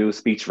we do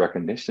speech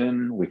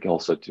recognition. We can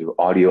also do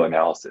audio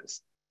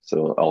analysis.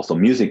 So also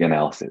music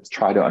analysis,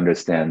 try to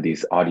understand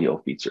these audio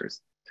features.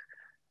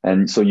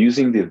 And so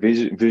using the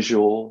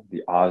visual,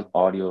 the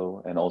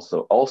audio, and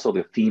also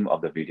the theme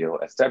of the video,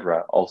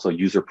 etc., also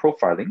user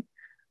profiling,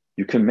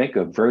 you can make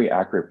a very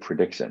accurate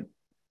prediction.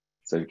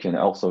 So you can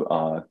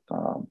also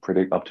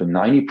predict up to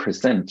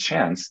 90%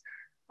 chance,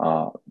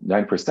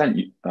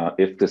 9%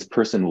 if this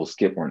person will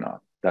skip or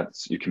not.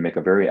 You can make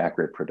a very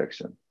accurate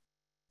prediction.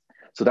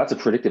 So that's a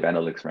predictive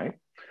analytics, right?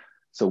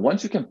 So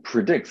once you can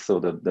predict, so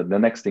the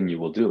next thing you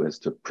will do is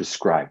to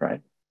prescribe,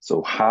 right?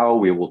 So how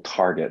we will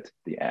target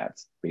the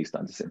ads based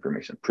on this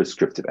information,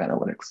 prescriptive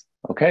analytics.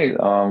 Okay,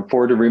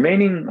 for the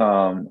remaining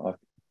a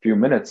few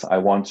minutes, I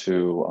want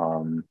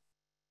to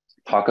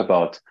talk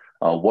about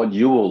what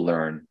you will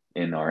learn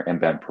in our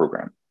MBAN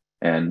program.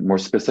 And more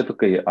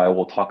specifically, I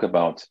will talk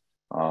about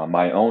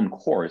my own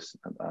course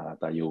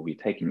that you will be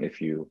taking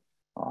if you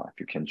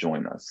can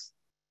join us.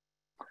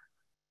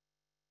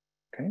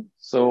 Okay,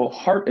 so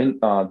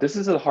this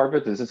is a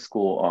Harvard Business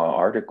School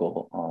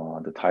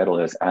article. The title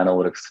is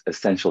Analytics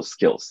Essential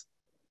Skills.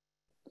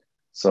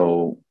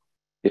 So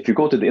if you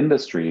go to the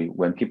industry,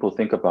 when people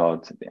think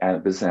about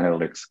the business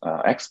analytics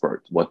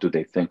expert, what do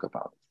they think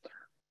about?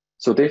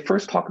 So they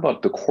first talk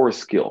about the core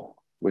skill.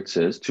 which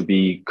is to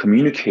be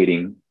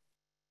communicating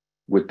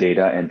with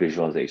data and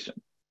visualization.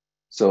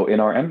 So in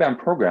our MBAN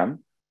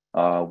program,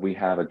 we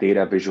have a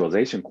data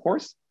visualization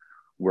course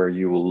where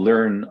you will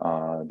learn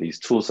these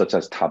tools such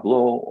as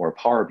Tableau or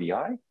Power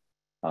BI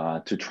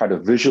to try to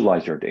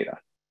visualize your data.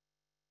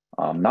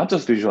 Not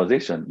just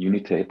visualization, you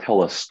need to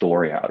tell a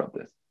story out of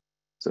this.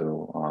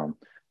 So,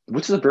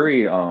 which is a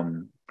very,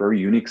 very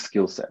unique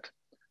skill set.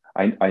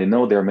 I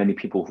know there are many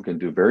people who can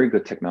do very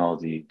good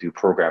technology, do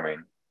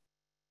programming,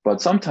 but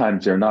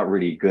sometimes they're not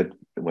really good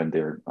when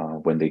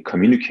they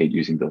communicate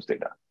using those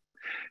data.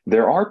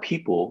 There are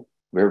people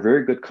with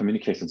very good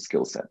communication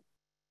skill set,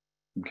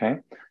 okay?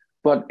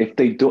 But if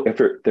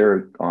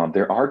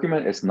their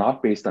argument is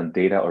not based on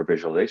data or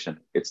visualization,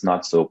 it's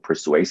not so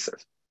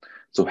persuasive.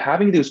 So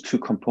having these two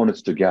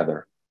components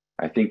together,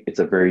 I think it's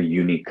a very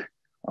unique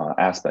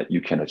aspect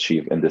you can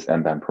achieve in this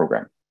MBAN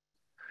program.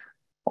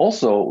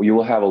 Also, you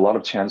will have a lot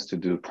of chance to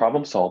do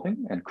problem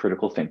solving and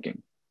critical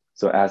thinking.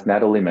 So as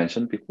Natalie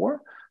mentioned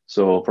before,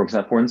 so for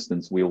example, for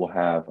instance, we will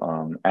have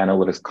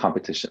analytics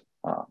competition,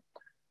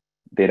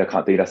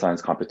 data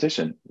science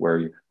competition,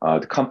 where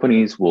the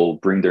companies will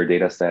bring their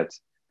data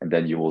sets and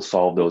then you will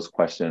solve those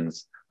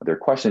questions, their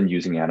question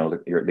using the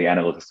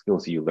analytic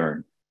skills you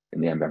learn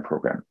in the MBAN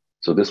program.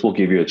 So this will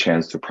give you a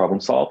chance to problem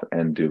solve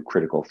and do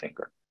critical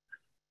thinker.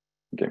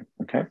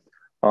 Okay.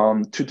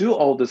 To do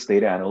all this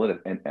data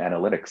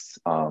analytics,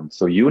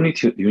 so you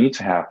need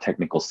to have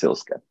technical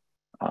skills,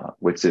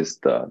 which is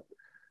the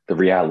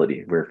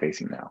reality we're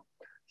facing now.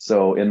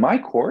 So in my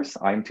course,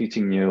 I'm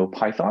teaching you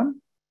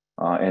Python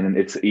and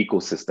its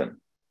ecosystem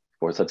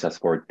such as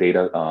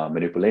data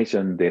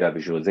manipulation, data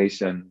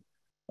visualization,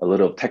 a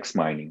little text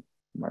mining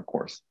in my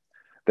course.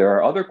 There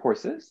are other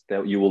courses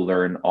that you will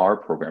learn R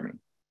programming.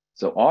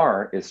 So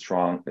R is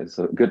strong, it's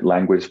a good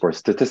language for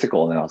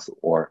statistical analysis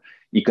or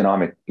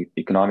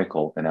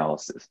economical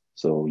analysis.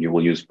 So you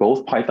will use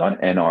both Python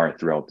and R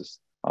throughout this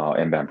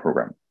MBAN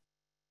program.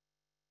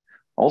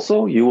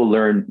 Also, you will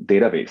learn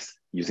database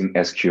using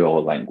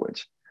SQL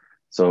language.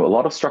 So a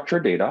lot of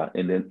structured data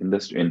in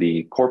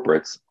the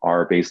corporates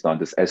are based on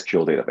this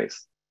SQL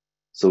database.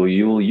 So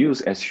you will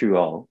use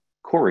SQL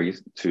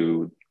queries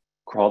to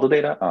crawl the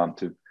data,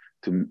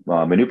 to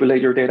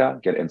manipulate your data,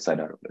 get insight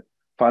out of it.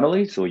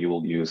 Finally, so you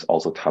will use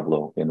also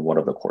Tableau in one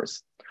of the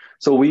course.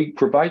 So we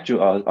provide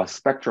you a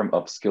spectrum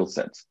of skill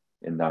sets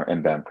in our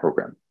MBAN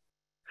program,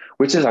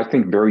 which is, I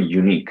think, very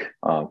unique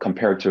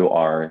compared to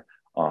our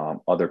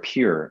other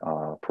peer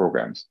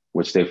programs,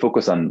 which they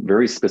focus on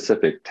very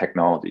specific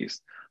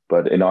technologies.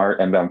 But in our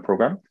MBAN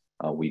program,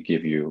 we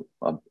give you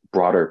a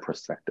broader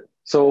perspective.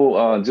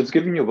 So just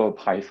giving you about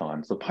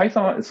Python. So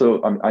Python,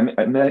 so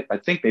I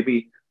think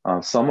maybe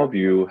some of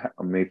you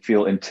may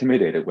feel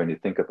intimidated when you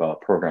think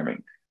about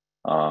programming.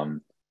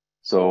 And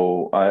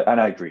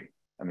I agree.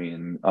 I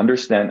mean,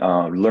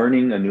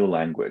 learning a new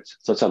language,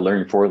 such as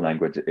learning foreign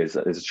language, is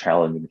a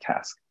challenging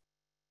task.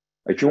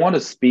 If you want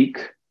to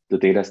speak the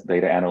data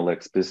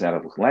analytics, business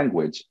analytics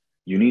language,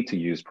 you need to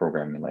use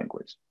programming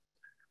language.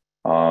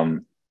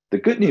 The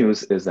good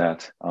news is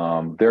that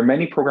there are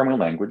many programming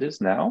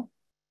languages now,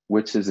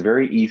 which is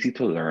very easy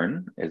to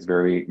learn. It's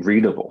very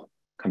readable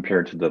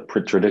compared to the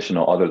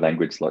traditional other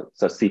languages like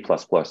C++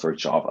 or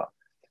Java.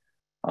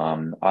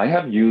 I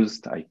have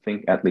used, I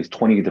think, at least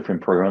 20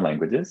 different programming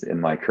languages in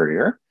my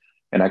career,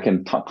 and I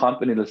can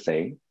confidently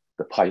say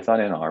the Python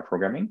and R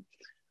programming,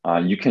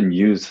 you can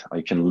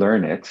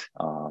learn it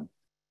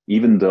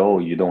even though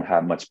you don't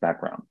have much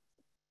background.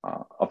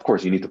 Of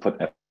course, you need to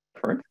put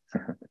effort.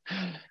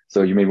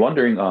 So you may be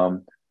wondering,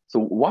 so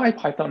why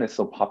Python is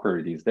so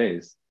popular these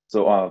days?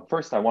 So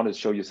first, I want to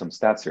show you some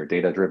stats here,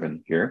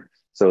 data-driven here.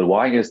 So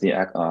why is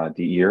the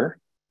year,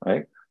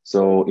 right?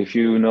 So if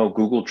you know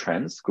Google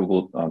Trends,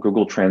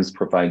 Google Trends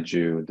provides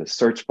you the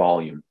search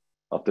volume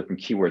of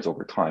different keywords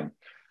over time.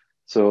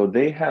 So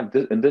they have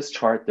in this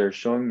chart, they're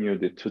showing you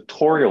the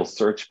tutorial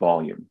search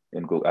volume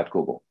at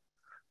Google.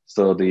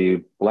 So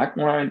the black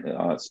line,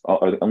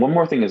 and one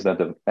more thing is that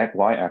the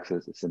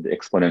y-axis is in the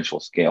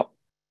exponential scale.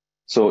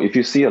 So if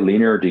you see a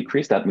linear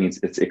decrease, that means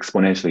it's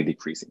exponentially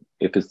decreasing.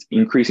 If it's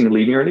increasing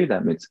linearly,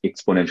 that means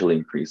exponentially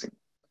increasing.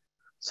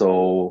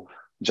 So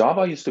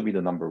Java used to be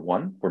the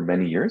 #1 for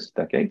many years,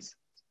 decades.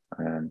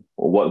 And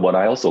what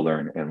I also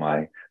learned in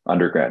my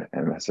undergrad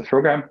and master's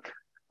program,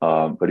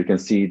 but you can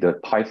see the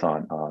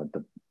Python,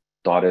 the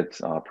dotted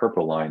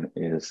purple line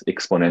is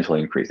exponentially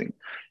increasing.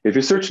 If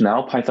you search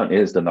now, Python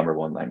is the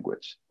 #1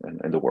 language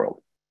in the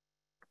world.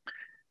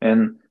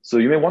 And so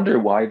you may wonder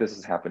why this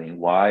is happening,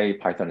 why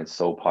Python is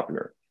so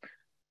popular.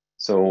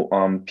 So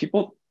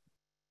people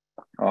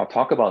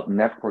talk about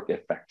network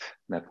effect.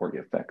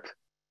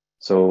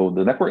 So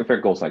the network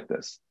effect goes like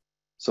this.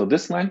 So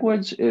this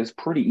language is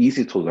pretty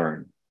easy to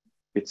learn.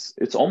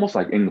 It's almost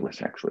like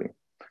English, actually.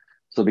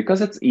 So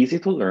because it's easy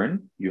to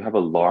learn, you have a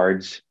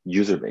large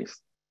user base,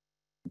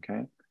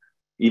 okay?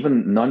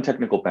 Even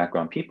non-technical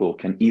background people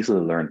can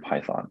easily learn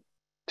Python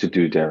to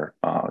do their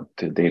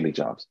daily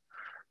jobs.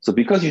 So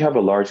because you have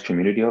a large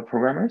community of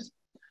programmers,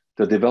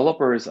 the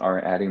developers are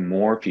adding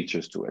more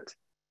features to it.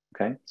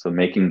 okay? So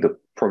making the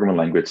programming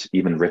language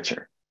even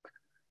richer.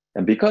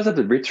 And because of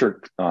the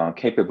richer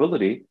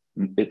capability,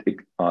 it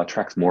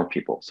attracts more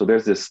people. So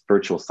there's this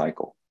virtual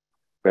cycle.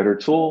 Better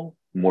tool,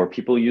 more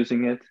people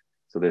using it,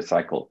 so there's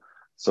cycle.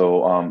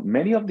 So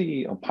many of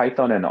the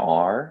Python and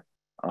R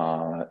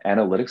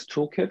analytics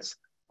toolkits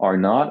are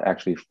not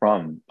actually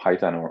from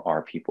Python or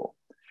R people.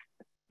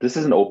 This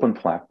is an open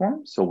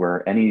platform, so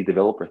where any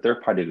developer,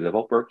 third-party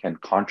developer can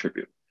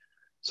contribute.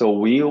 So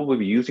we will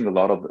be using a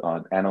lot of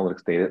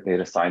analytics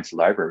data science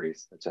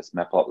libraries, such as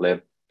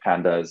Matplotlib,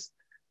 Pandas,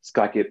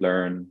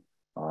 scikit-learn,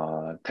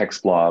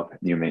 TextBlob,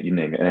 you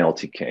name it,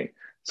 NLTK.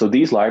 So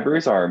these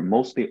libraries are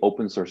mostly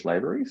open source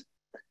libraries,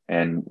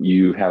 and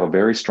you have a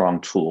very strong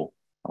tool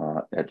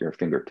at your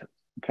fingertips,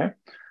 okay?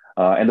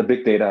 And the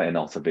big data and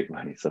also big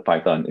money. So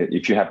Python,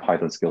 if you have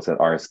Python skill set,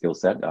 R skill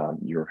set,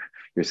 your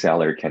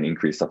salary can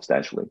increase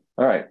substantially.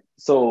 All right,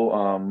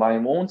 so my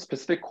own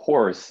specific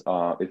course,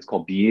 it's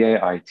called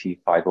BAIT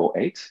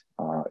 508.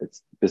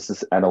 It's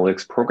Business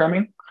Analytics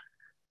Programming.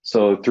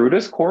 So through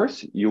this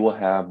course, you will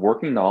have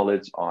working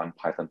knowledge on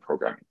Python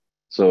programming.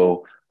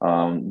 So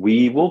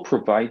we will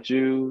provide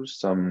you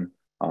some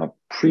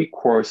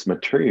pre-course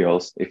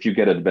materials if you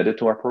get admitted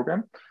to our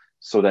program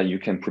so that you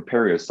can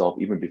prepare yourself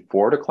even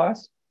before the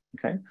class.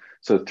 Okay,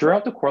 so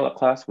throughout the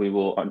class, we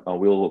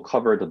will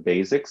cover the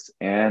basics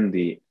and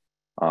the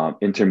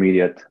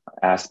intermediate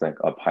aspect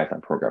of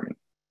Python programming.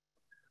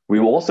 We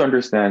will also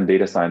understand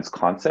data science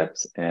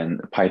concepts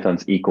and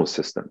Python's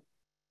ecosystem.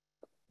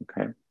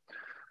 Okay,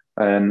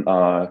 and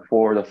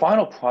for the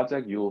final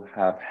project, you'll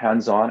have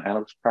hands-on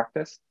analytics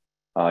practice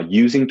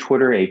using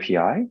Twitter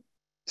API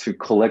to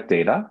collect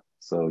data.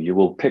 So you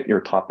will pick your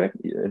topic,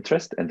 your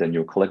interest, and then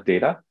you'll collect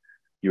data.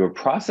 You will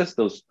process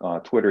those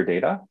Twitter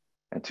data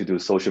and to do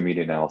social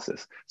media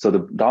analysis. So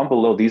down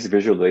below, these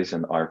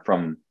visualizations are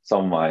from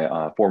some of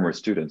my former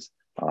students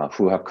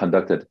who have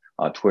conducted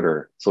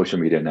Twitter social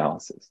media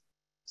analysis.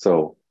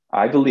 So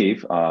I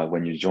believe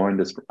when you join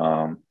this,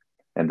 and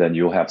then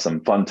you'll have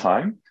some fun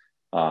time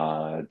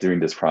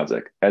during this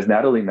project. As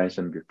Natalie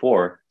mentioned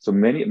before, so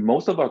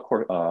most of our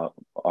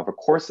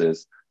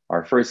courses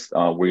are first,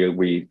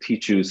 we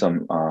teach you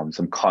some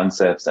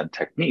concepts and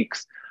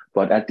techniques,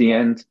 but at the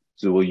end,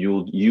 so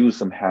you'll use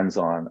some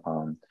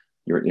hands-on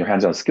your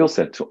hands-on skill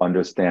set to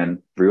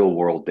understand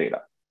real-world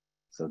data.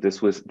 So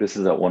this is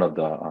one of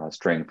the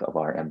strengths of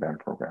our MBAN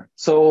program.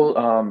 So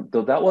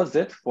that was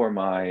it for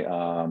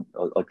my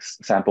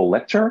sample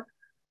lecture.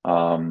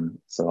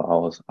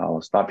 So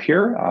I'll stop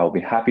here. I'll be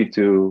happy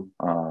to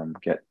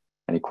get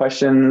any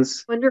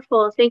questions.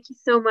 Wonderful. Thank you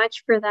so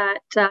much for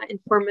that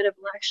informative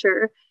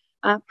lecture,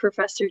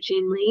 Professor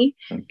Jean Lee.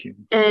 Thank you.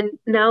 And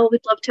now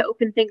we'd love to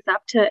open things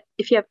up to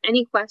if you have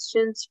any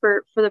questions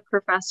for the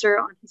professor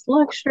on his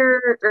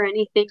lecture or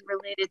anything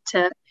related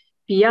to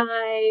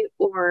BI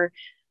or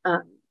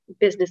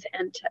business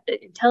and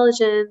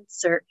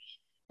intelligence or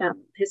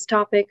his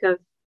topic of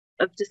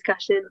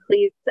discussion,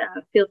 please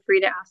feel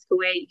free to ask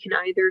away. You can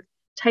either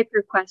type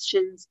your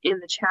questions in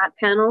the chat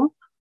panel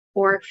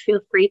or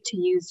feel free to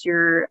use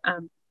your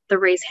the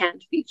raise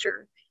hand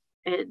feature,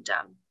 and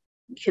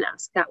you can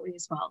ask that way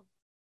as well.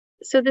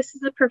 So this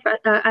is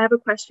I have a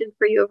question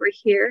for you over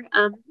here,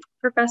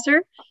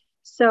 Professor.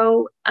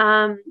 So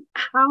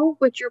how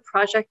would your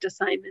project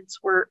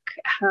assignments work?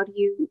 How do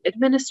you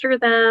administer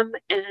them?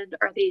 And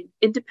are they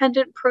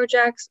independent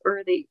projects or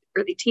are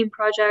they team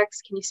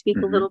projects? Can you speak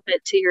a little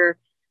bit to your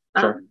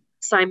Sure.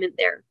 assignment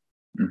there?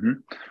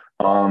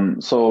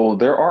 So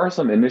there are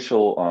some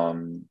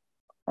initial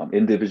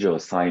individual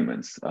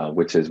assignments,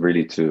 which is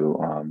really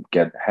to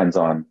get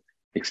hands-on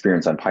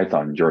experience on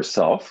Python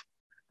yourself.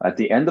 At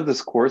the end of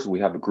this course, we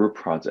have a group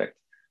project.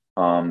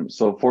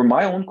 So for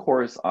my own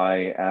course,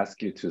 I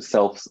ask you to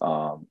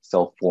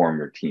self-form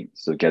your team.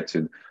 So get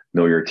to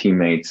know your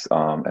teammates.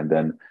 And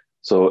then,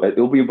 so it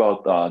will be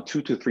about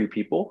 2 to 3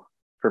 people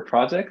per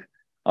project.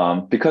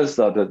 Because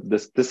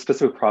this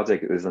specific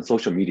project is on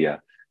social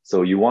media.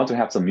 So you want to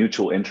have some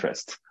mutual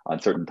interest on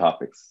certain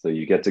topics. So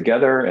you get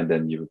together and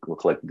then you will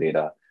collect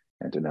data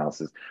and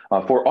analysis.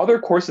 For other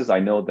courses, I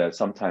know that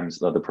sometimes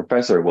the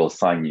professor will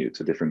assign you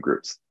to different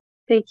groups.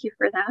 Thank you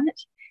for that.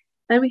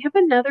 And we have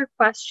another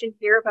question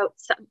here about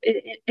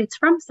it's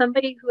from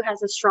somebody who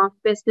has a strong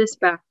business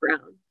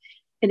background.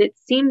 And it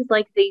seems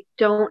like they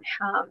don't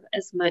have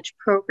as much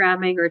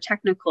programming or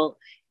technical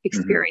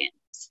experience.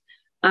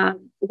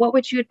 What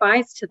would you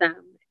advise to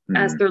them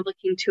as they're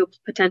looking to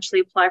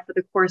potentially apply for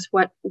the course?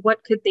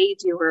 What could they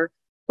do, or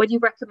what do you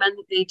recommend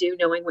that they do,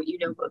 knowing what you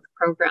know about the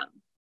program?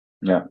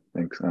 Yeah,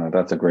 thanks.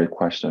 That's a great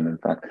question, in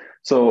fact.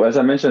 So as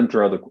I mentioned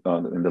throughout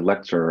in the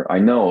lecture, I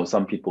know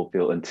some people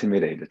feel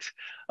intimidated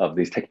of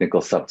these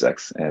technical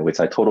subjects, which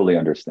I totally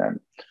understand.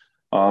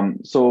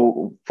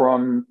 So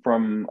from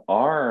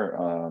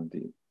our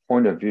the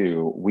point of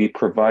view, we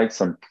provide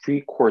some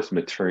pre-course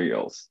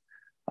materials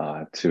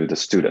to the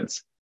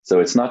students. So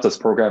it's not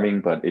just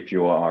programming, but if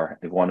you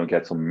want to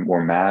get some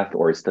more math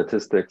or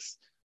statistics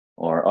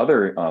or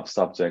other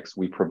subjects,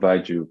 we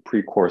provide you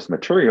pre-course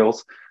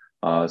materials.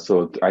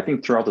 So I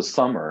think throughout the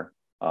summer,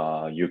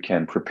 you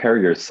can prepare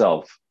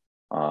yourself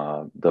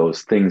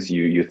those things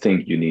you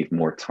think you need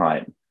more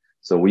time.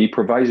 So we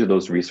provide you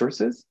those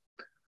resources.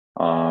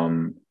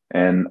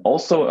 And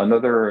also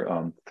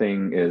another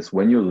thing is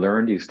when you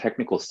learn these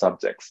technical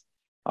subjects,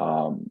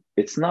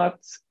 it's not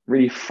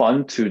really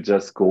fun to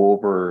just go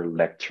over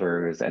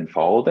lectures and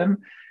follow them.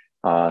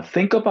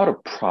 Think about a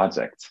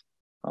project,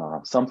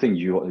 something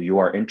you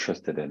are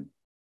interested in,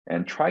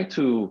 and try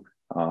to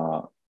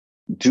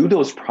do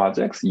those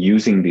projects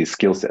using these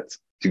skill sets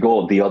to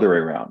go the other way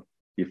around.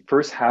 You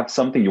first have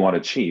something you want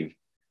to achieve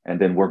and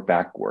then work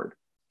backward.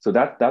 So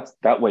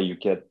that way you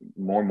get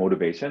more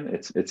motivation.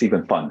 It's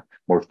even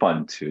more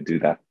fun to do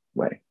that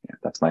way. Yeah,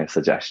 that's my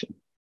suggestion.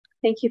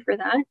 Thank you for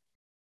that.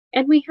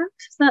 And we have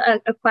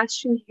a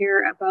question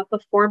here about the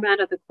format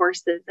of the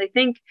courses. I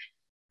think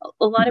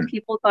a lot of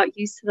people got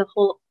used to the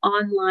whole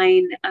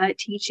online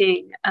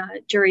teaching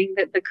during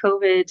the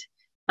COVID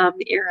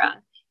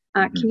era.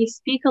 Can you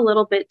speak a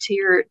little bit to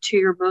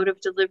your mode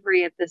of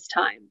delivery at this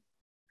time?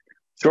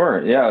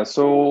 Sure. Yeah.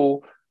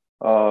 So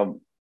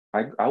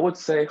I would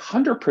say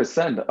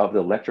 100% of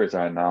the lectures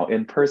are now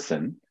in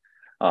person.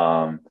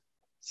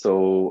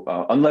 So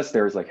unless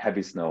there's like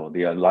heavy snow,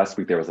 last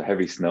week there was a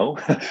heavy snow.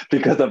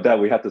 Because of that,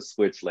 we had to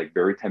switch like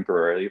very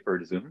temporarily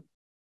for Zoom.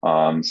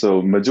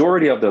 So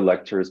majority of the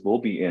lectures will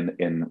be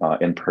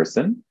in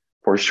person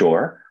for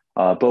sure.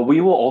 But we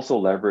will also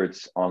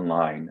leverage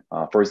online.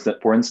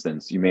 For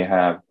instance, you may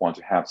want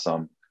to have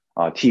some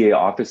TA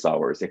office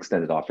hours,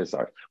 extended office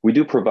hours. We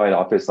do provide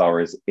office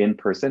hours in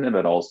person,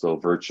 but also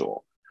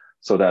virtual.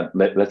 So that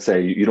let's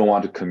say you don't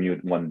want to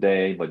commute one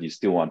day, but you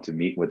still want to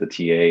meet with the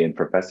TA and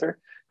professor,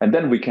 and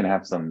then we can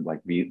have some like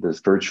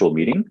this virtual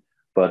meeting.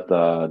 But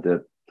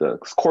the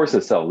course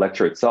itself,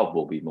 lecture itself,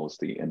 will be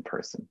mostly in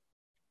person.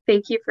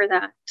 Thank you for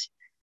that.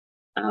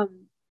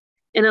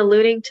 And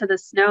alluding to the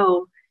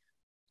snow,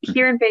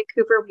 here in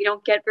Vancouver, we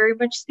don't get very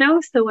much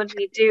snow. So when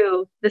we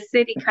do, the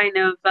city kind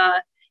of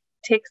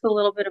takes a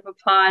little bit of a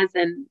pause.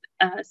 And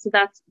so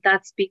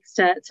that speaks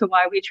to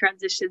why we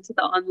transitioned to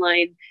the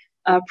online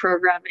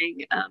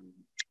programming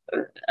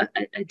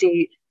a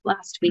day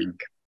last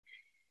week.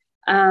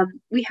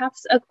 We have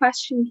a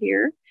question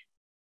here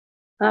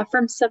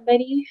from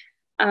somebody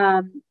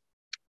that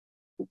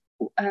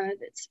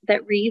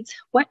reads,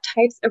 what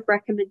types of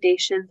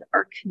recommendations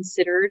are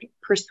considered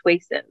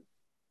persuasive,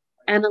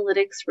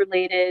 analytics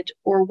related,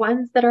 or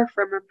ones that are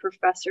from a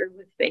professor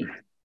with faith?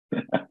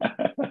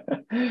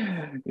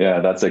 Yeah,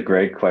 that's a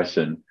great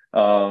question.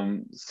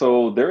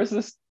 So there is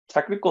this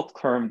technical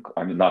term,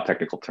 I mean, not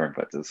technical term,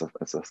 but it's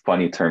a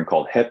funny term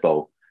called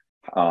HIPPO,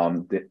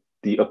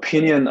 the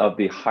opinion of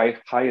the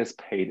highest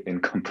paid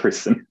income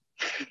person.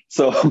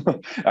 So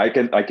I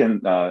think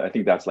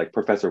that's like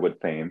professor with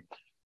fame.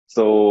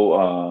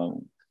 So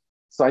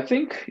I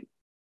think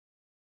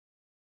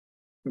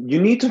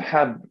you need to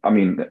have,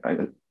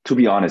 to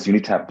be honest, you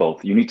need to have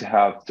both. You need to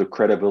have the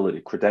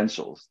credibility,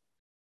 credentials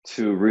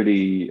to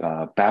really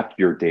back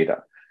your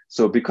data.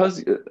 So because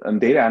in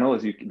data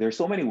analysis, there's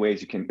so many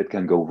ways it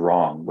can go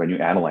wrong when you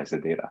analyze the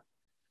data.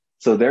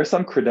 So there's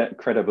some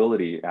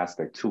credibility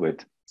aspect to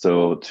it.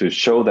 So to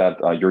show that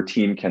your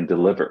team can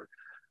deliver.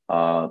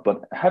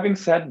 But having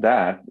said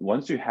that,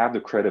 once you have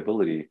the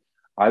credibility,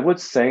 I would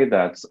say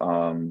that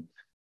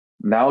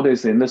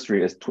nowadays the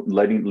industry is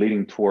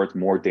leading towards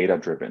more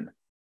data-driven.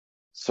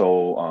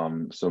 So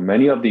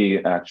many of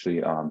the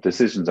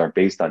decisions are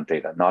based on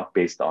data, not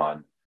based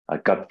on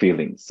gut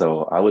feelings.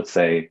 So I would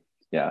say,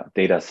 yeah,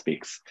 data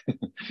speaks.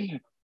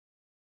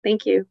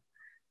 Thank you. So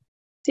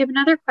we have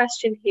another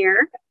question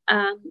here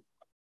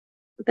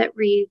that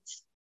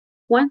reads,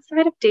 one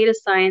side of data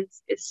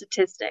science is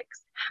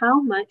statistics.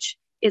 How much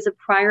is a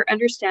prior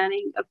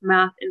understanding of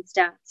math and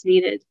stats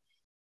needed?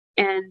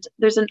 And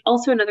there's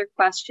also another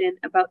question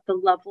about the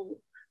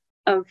level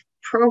of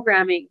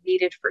programming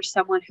needed for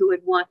someone who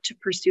would want to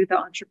pursue the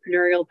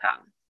entrepreneurial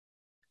path.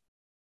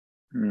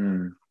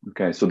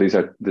 Okay, so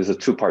there's a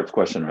two-part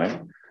question,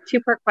 right?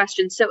 Two-part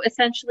question. So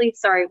essentially,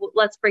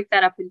 let's break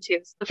that up in two.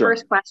 So the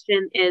first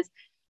question is,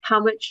 how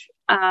much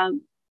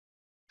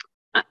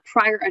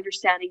prior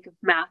understanding of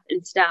math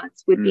and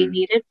stats would be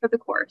needed for the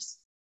course?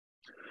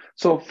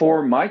 So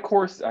for my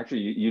course,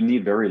 actually, you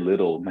need very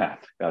little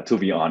math, to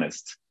be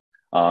honest.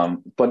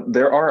 But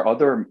there are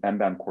other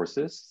MBAN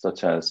courses,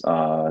 such as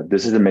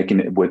decision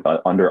making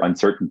under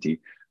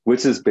uncertainty,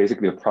 which is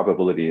basically a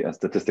probability and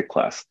statistic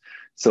class.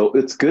 So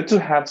it's good to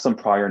have some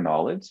prior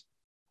knowledge.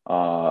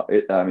 I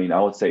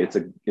would say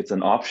it's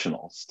an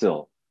optional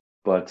still,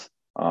 but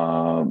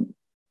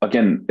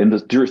again, in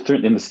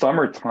the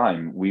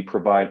summertime, we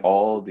provide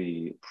all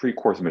the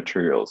pre-course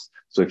materials.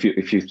 So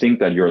if you think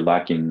that you're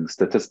lacking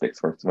statistics,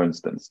 for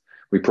instance,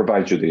 we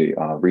provide you the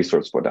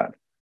resource for that.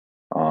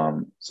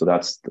 So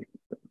that's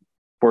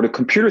for the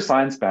computer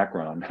science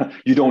background.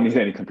 You don't need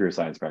any computer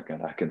science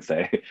background, I can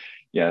say.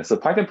 Yeah, so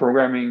Python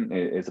programming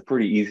is a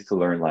pretty easy to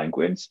learn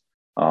language.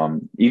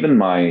 Even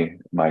my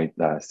grade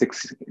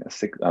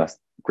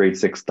grade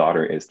 6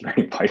 daughter is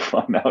learning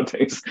Python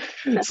nowadays.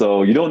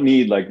 So you don't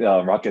need like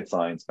a rocket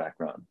science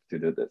background to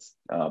do this.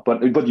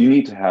 But you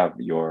need to have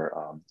your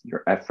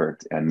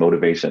effort and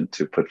motivation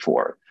to put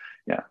forward.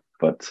 Yeah,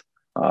 but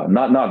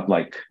not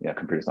like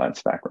computer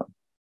science background.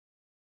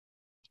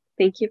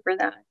 Thank you for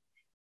that.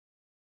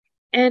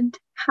 And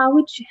how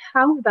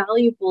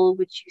valuable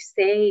would you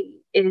say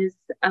is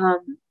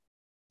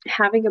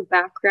having a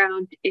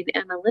background in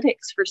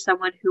analytics for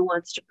someone who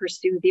wants to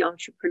pursue the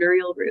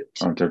entrepreneurial route?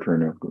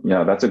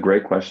 Yeah, that's a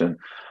great question.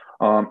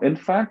 In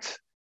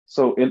fact,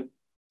 so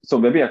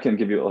maybe I can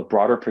give you a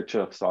broader picture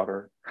of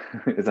Sauder.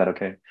 Is that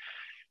okay?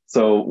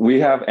 So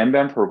we have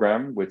MBAN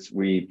program, which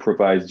we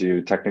provide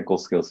you technical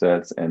skill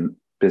sets and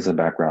business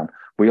background.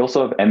 We also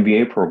have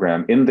MBA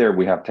program. In there,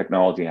 we have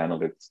technology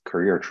analytics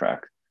career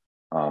track,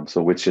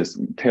 so which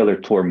is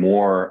tailored toward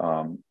more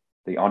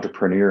the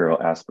entrepreneurial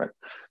aspect.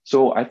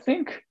 So I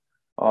think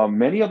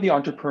many of the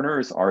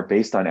entrepreneurs are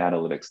based on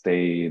analytics.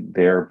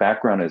 Their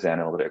background is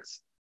analytics.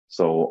 So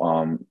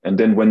and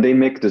then when they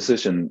make a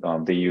decision,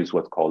 they use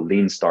what's called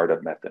lean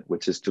startup method,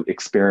 which is to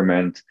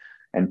experiment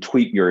and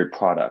tweak your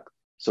product.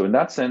 So in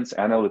that sense,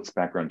 analytics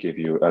background give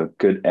you a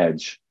good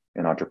edge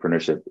in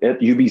entrepreneurship.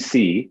 At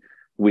UBC,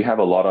 we have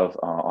a lot of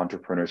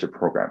entrepreneurship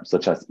programs,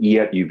 such as E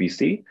at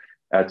UBC.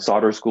 At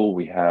Sauder School,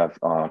 we have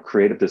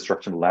Creative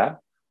Destruction Lab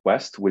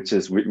West, which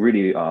is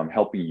really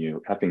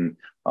helping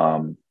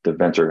the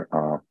venture,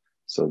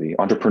 so the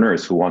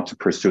entrepreneurs who want to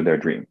pursue their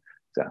dream.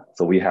 Yeah,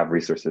 so we have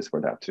resources for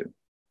that too.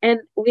 And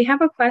we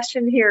have a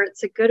question here.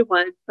 It's a good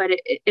one, but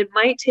it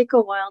might take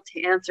a while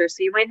to answer.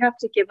 So you might have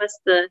to give us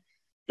the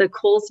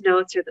Coles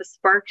Notes or the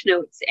Spark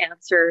Notes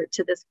answer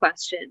to this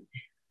question.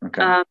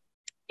 Okay.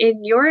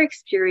 In your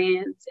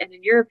experience and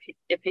in your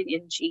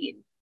opinion,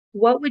 Jean,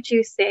 what would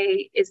you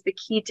say is the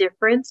key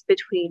difference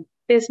between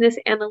business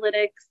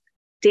analytics,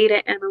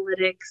 data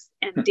analytics,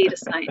 and data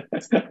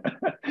science?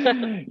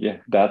 Yeah,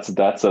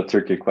 that's a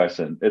tricky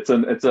question. It's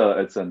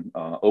an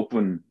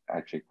open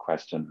actually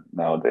question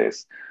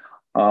nowadays.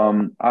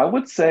 I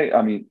would say,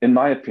 I mean, in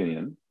my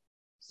opinion,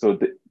 so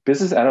the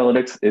business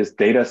analytics is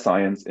data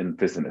science in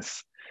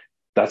business.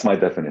 That's my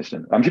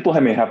definition. People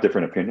may have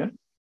different opinion.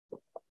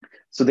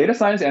 So data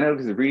science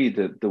analytics is really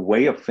the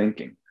way of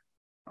thinking,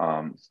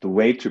 the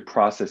way to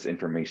process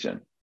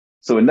information.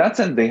 So in that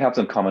sense, they have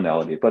some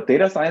commonality, but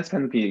data science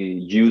can be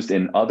used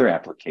in other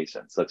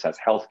applications, such as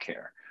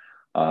healthcare,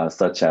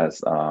 such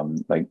as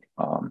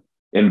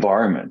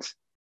environment.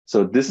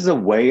 So this is a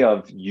way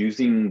of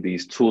using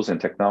these tools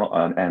and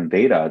technology and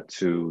data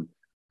to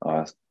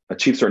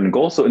achieve certain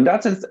goals. So in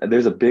that sense,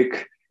 there's a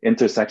big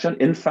intersection.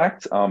 In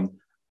fact,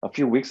 a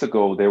few weeks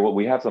ago,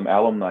 we have some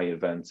alumni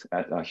events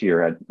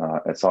here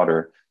at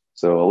Sauder.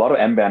 So a lot of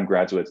MBAN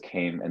graduates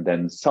came, and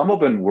then some of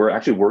them were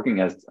actually working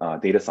as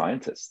data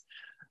scientists.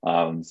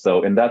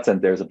 So in that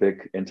sense, there's a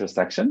big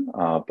intersection.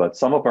 But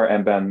some of our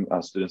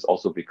MBAN students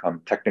also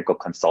become technical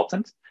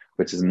consultants,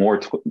 which is more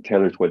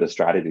tailored toward the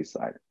strategy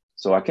side.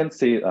 So I can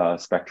see a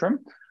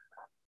spectrum.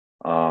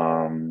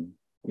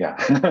 Yeah,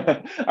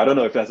 I don't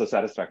know if that's a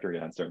satisfactory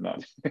answer or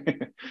not.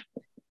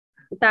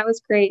 That was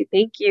great.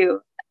 Thank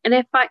you. And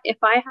if I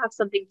have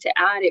something to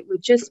add, it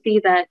would just be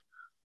that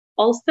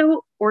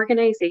also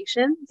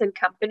organizations and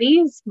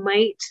companies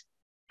might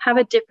have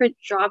a different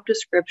job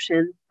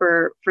description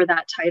for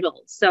that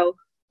title. So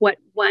what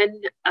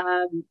one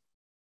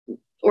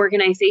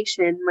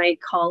organization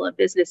might call a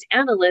business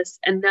analyst,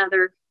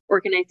 another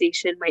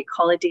organization might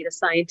call a data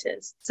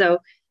scientist. So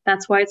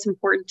that's why it's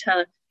important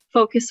to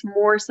focus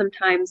more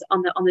sometimes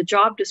on the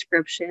job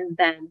description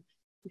than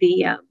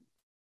the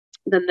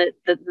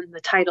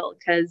title,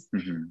 because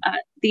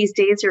these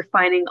days you're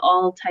finding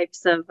all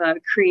types of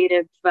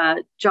creative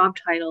job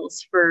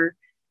titles for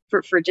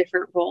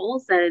different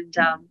roles, and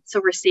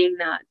so we're seeing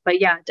that. But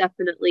yeah,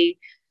 definitely,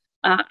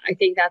 I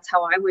think that's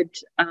how I would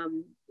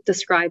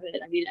describe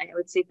it. I mean, I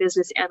would say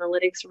business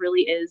analytics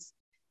really is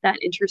that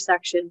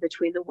intersection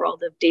between the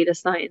world of data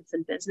science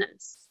and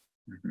business.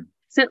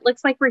 So it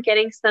looks like we're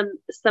getting some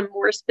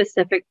more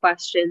specific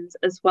questions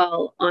as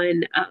well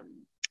on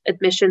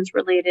admissions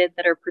related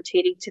that are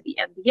pertaining to the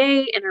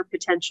MBA and our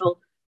potential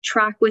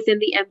track within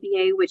the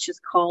MBA, which is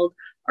called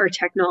our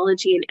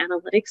technology and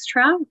analytics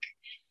track.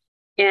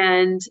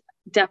 And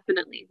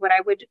definitely what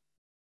I would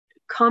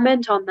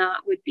comment on that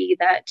would be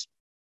that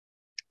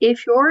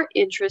if you're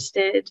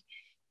interested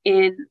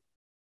in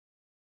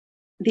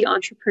the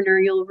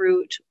entrepreneurial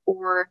route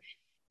or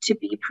to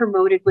be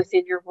promoted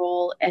within your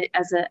role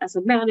as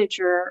a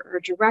manager or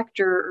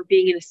director or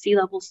being in a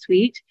C-level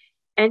suite,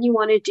 and you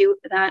want to do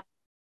that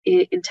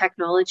in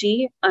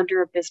technology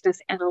under a business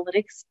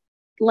analytics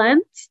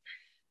lens,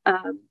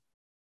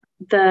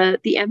 the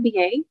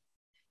MBA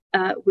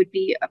would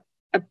be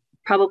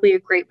probably a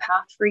great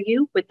path for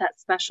you with that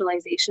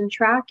specialization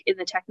track in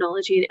the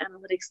technology and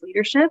analytics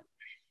leadership.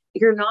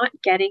 You're not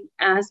getting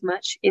as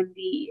much in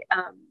the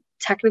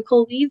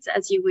technical weeds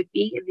as you would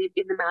be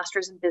in the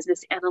master's in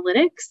business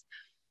analytics.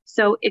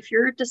 So if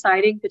you're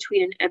deciding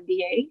between an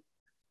MBA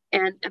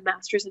and a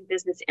master's in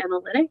business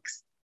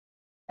analytics,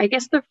 I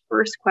guess the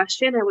first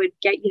question I would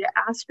get you to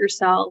ask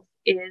yourself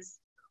is,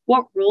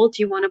 what role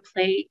do you want to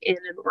play in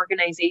an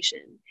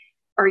organization?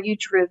 Are you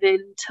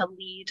driven to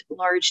lead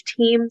large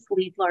teams,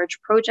 lead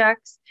large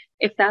projects?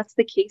 If that's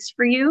the case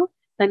for you,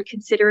 then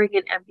considering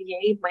an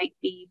MBA might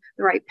be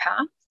the right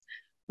path.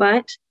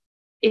 But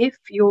if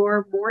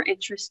you're more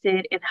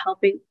interested in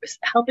helping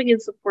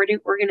and supporting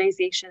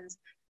organizations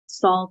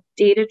solve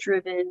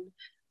data-driven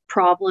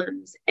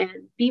problems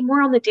and be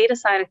more on the data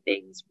side of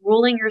things,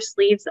 rolling your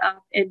sleeves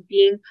up and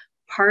being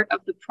part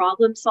of the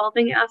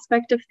problem-solving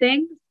aspect of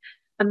things,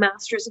 a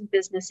master's in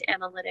business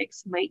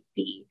analytics might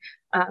be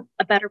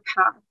a better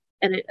path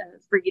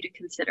for you to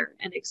consider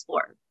and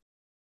explore.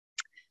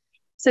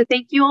 So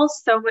thank you all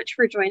so much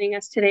for joining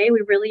us today.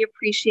 We really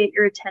appreciate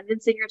your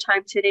attendance and your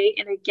time today.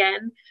 And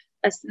again,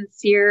 a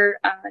sincere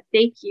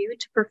thank you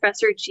to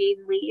Professor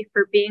Gene Lee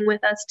for being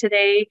with us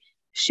today,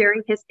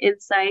 sharing his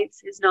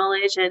insights, his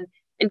knowledge, and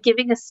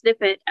giving a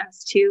snippet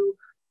as to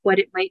what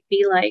it might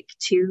be like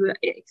to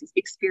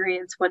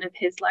experience one of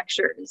his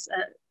lectures.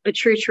 A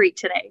true treat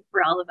today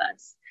for all of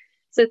us.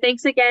 So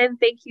thanks again.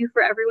 Thank you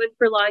for everyone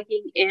for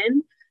logging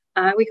in.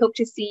 We hope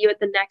to see you at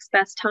the next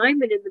best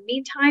time. And in the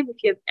meantime,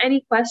 if you have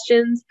any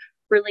questions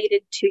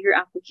related to your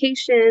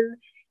application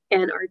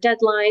and our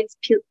deadlines,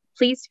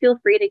 please feel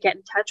free to get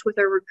in touch with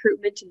our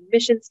recruitment and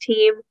admissions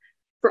team.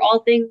 For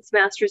all things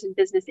Masters in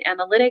Business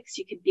Analytics,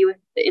 you can be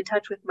in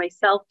touch with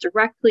myself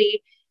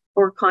directly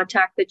or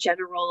contact the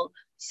general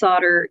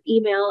Sauder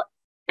email,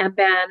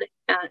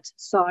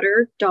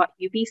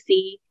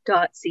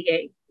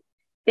 mban@sauder.ubc.ca.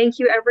 Thank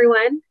you,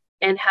 everyone,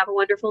 and have a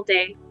wonderful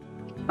day.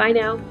 Bye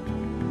now.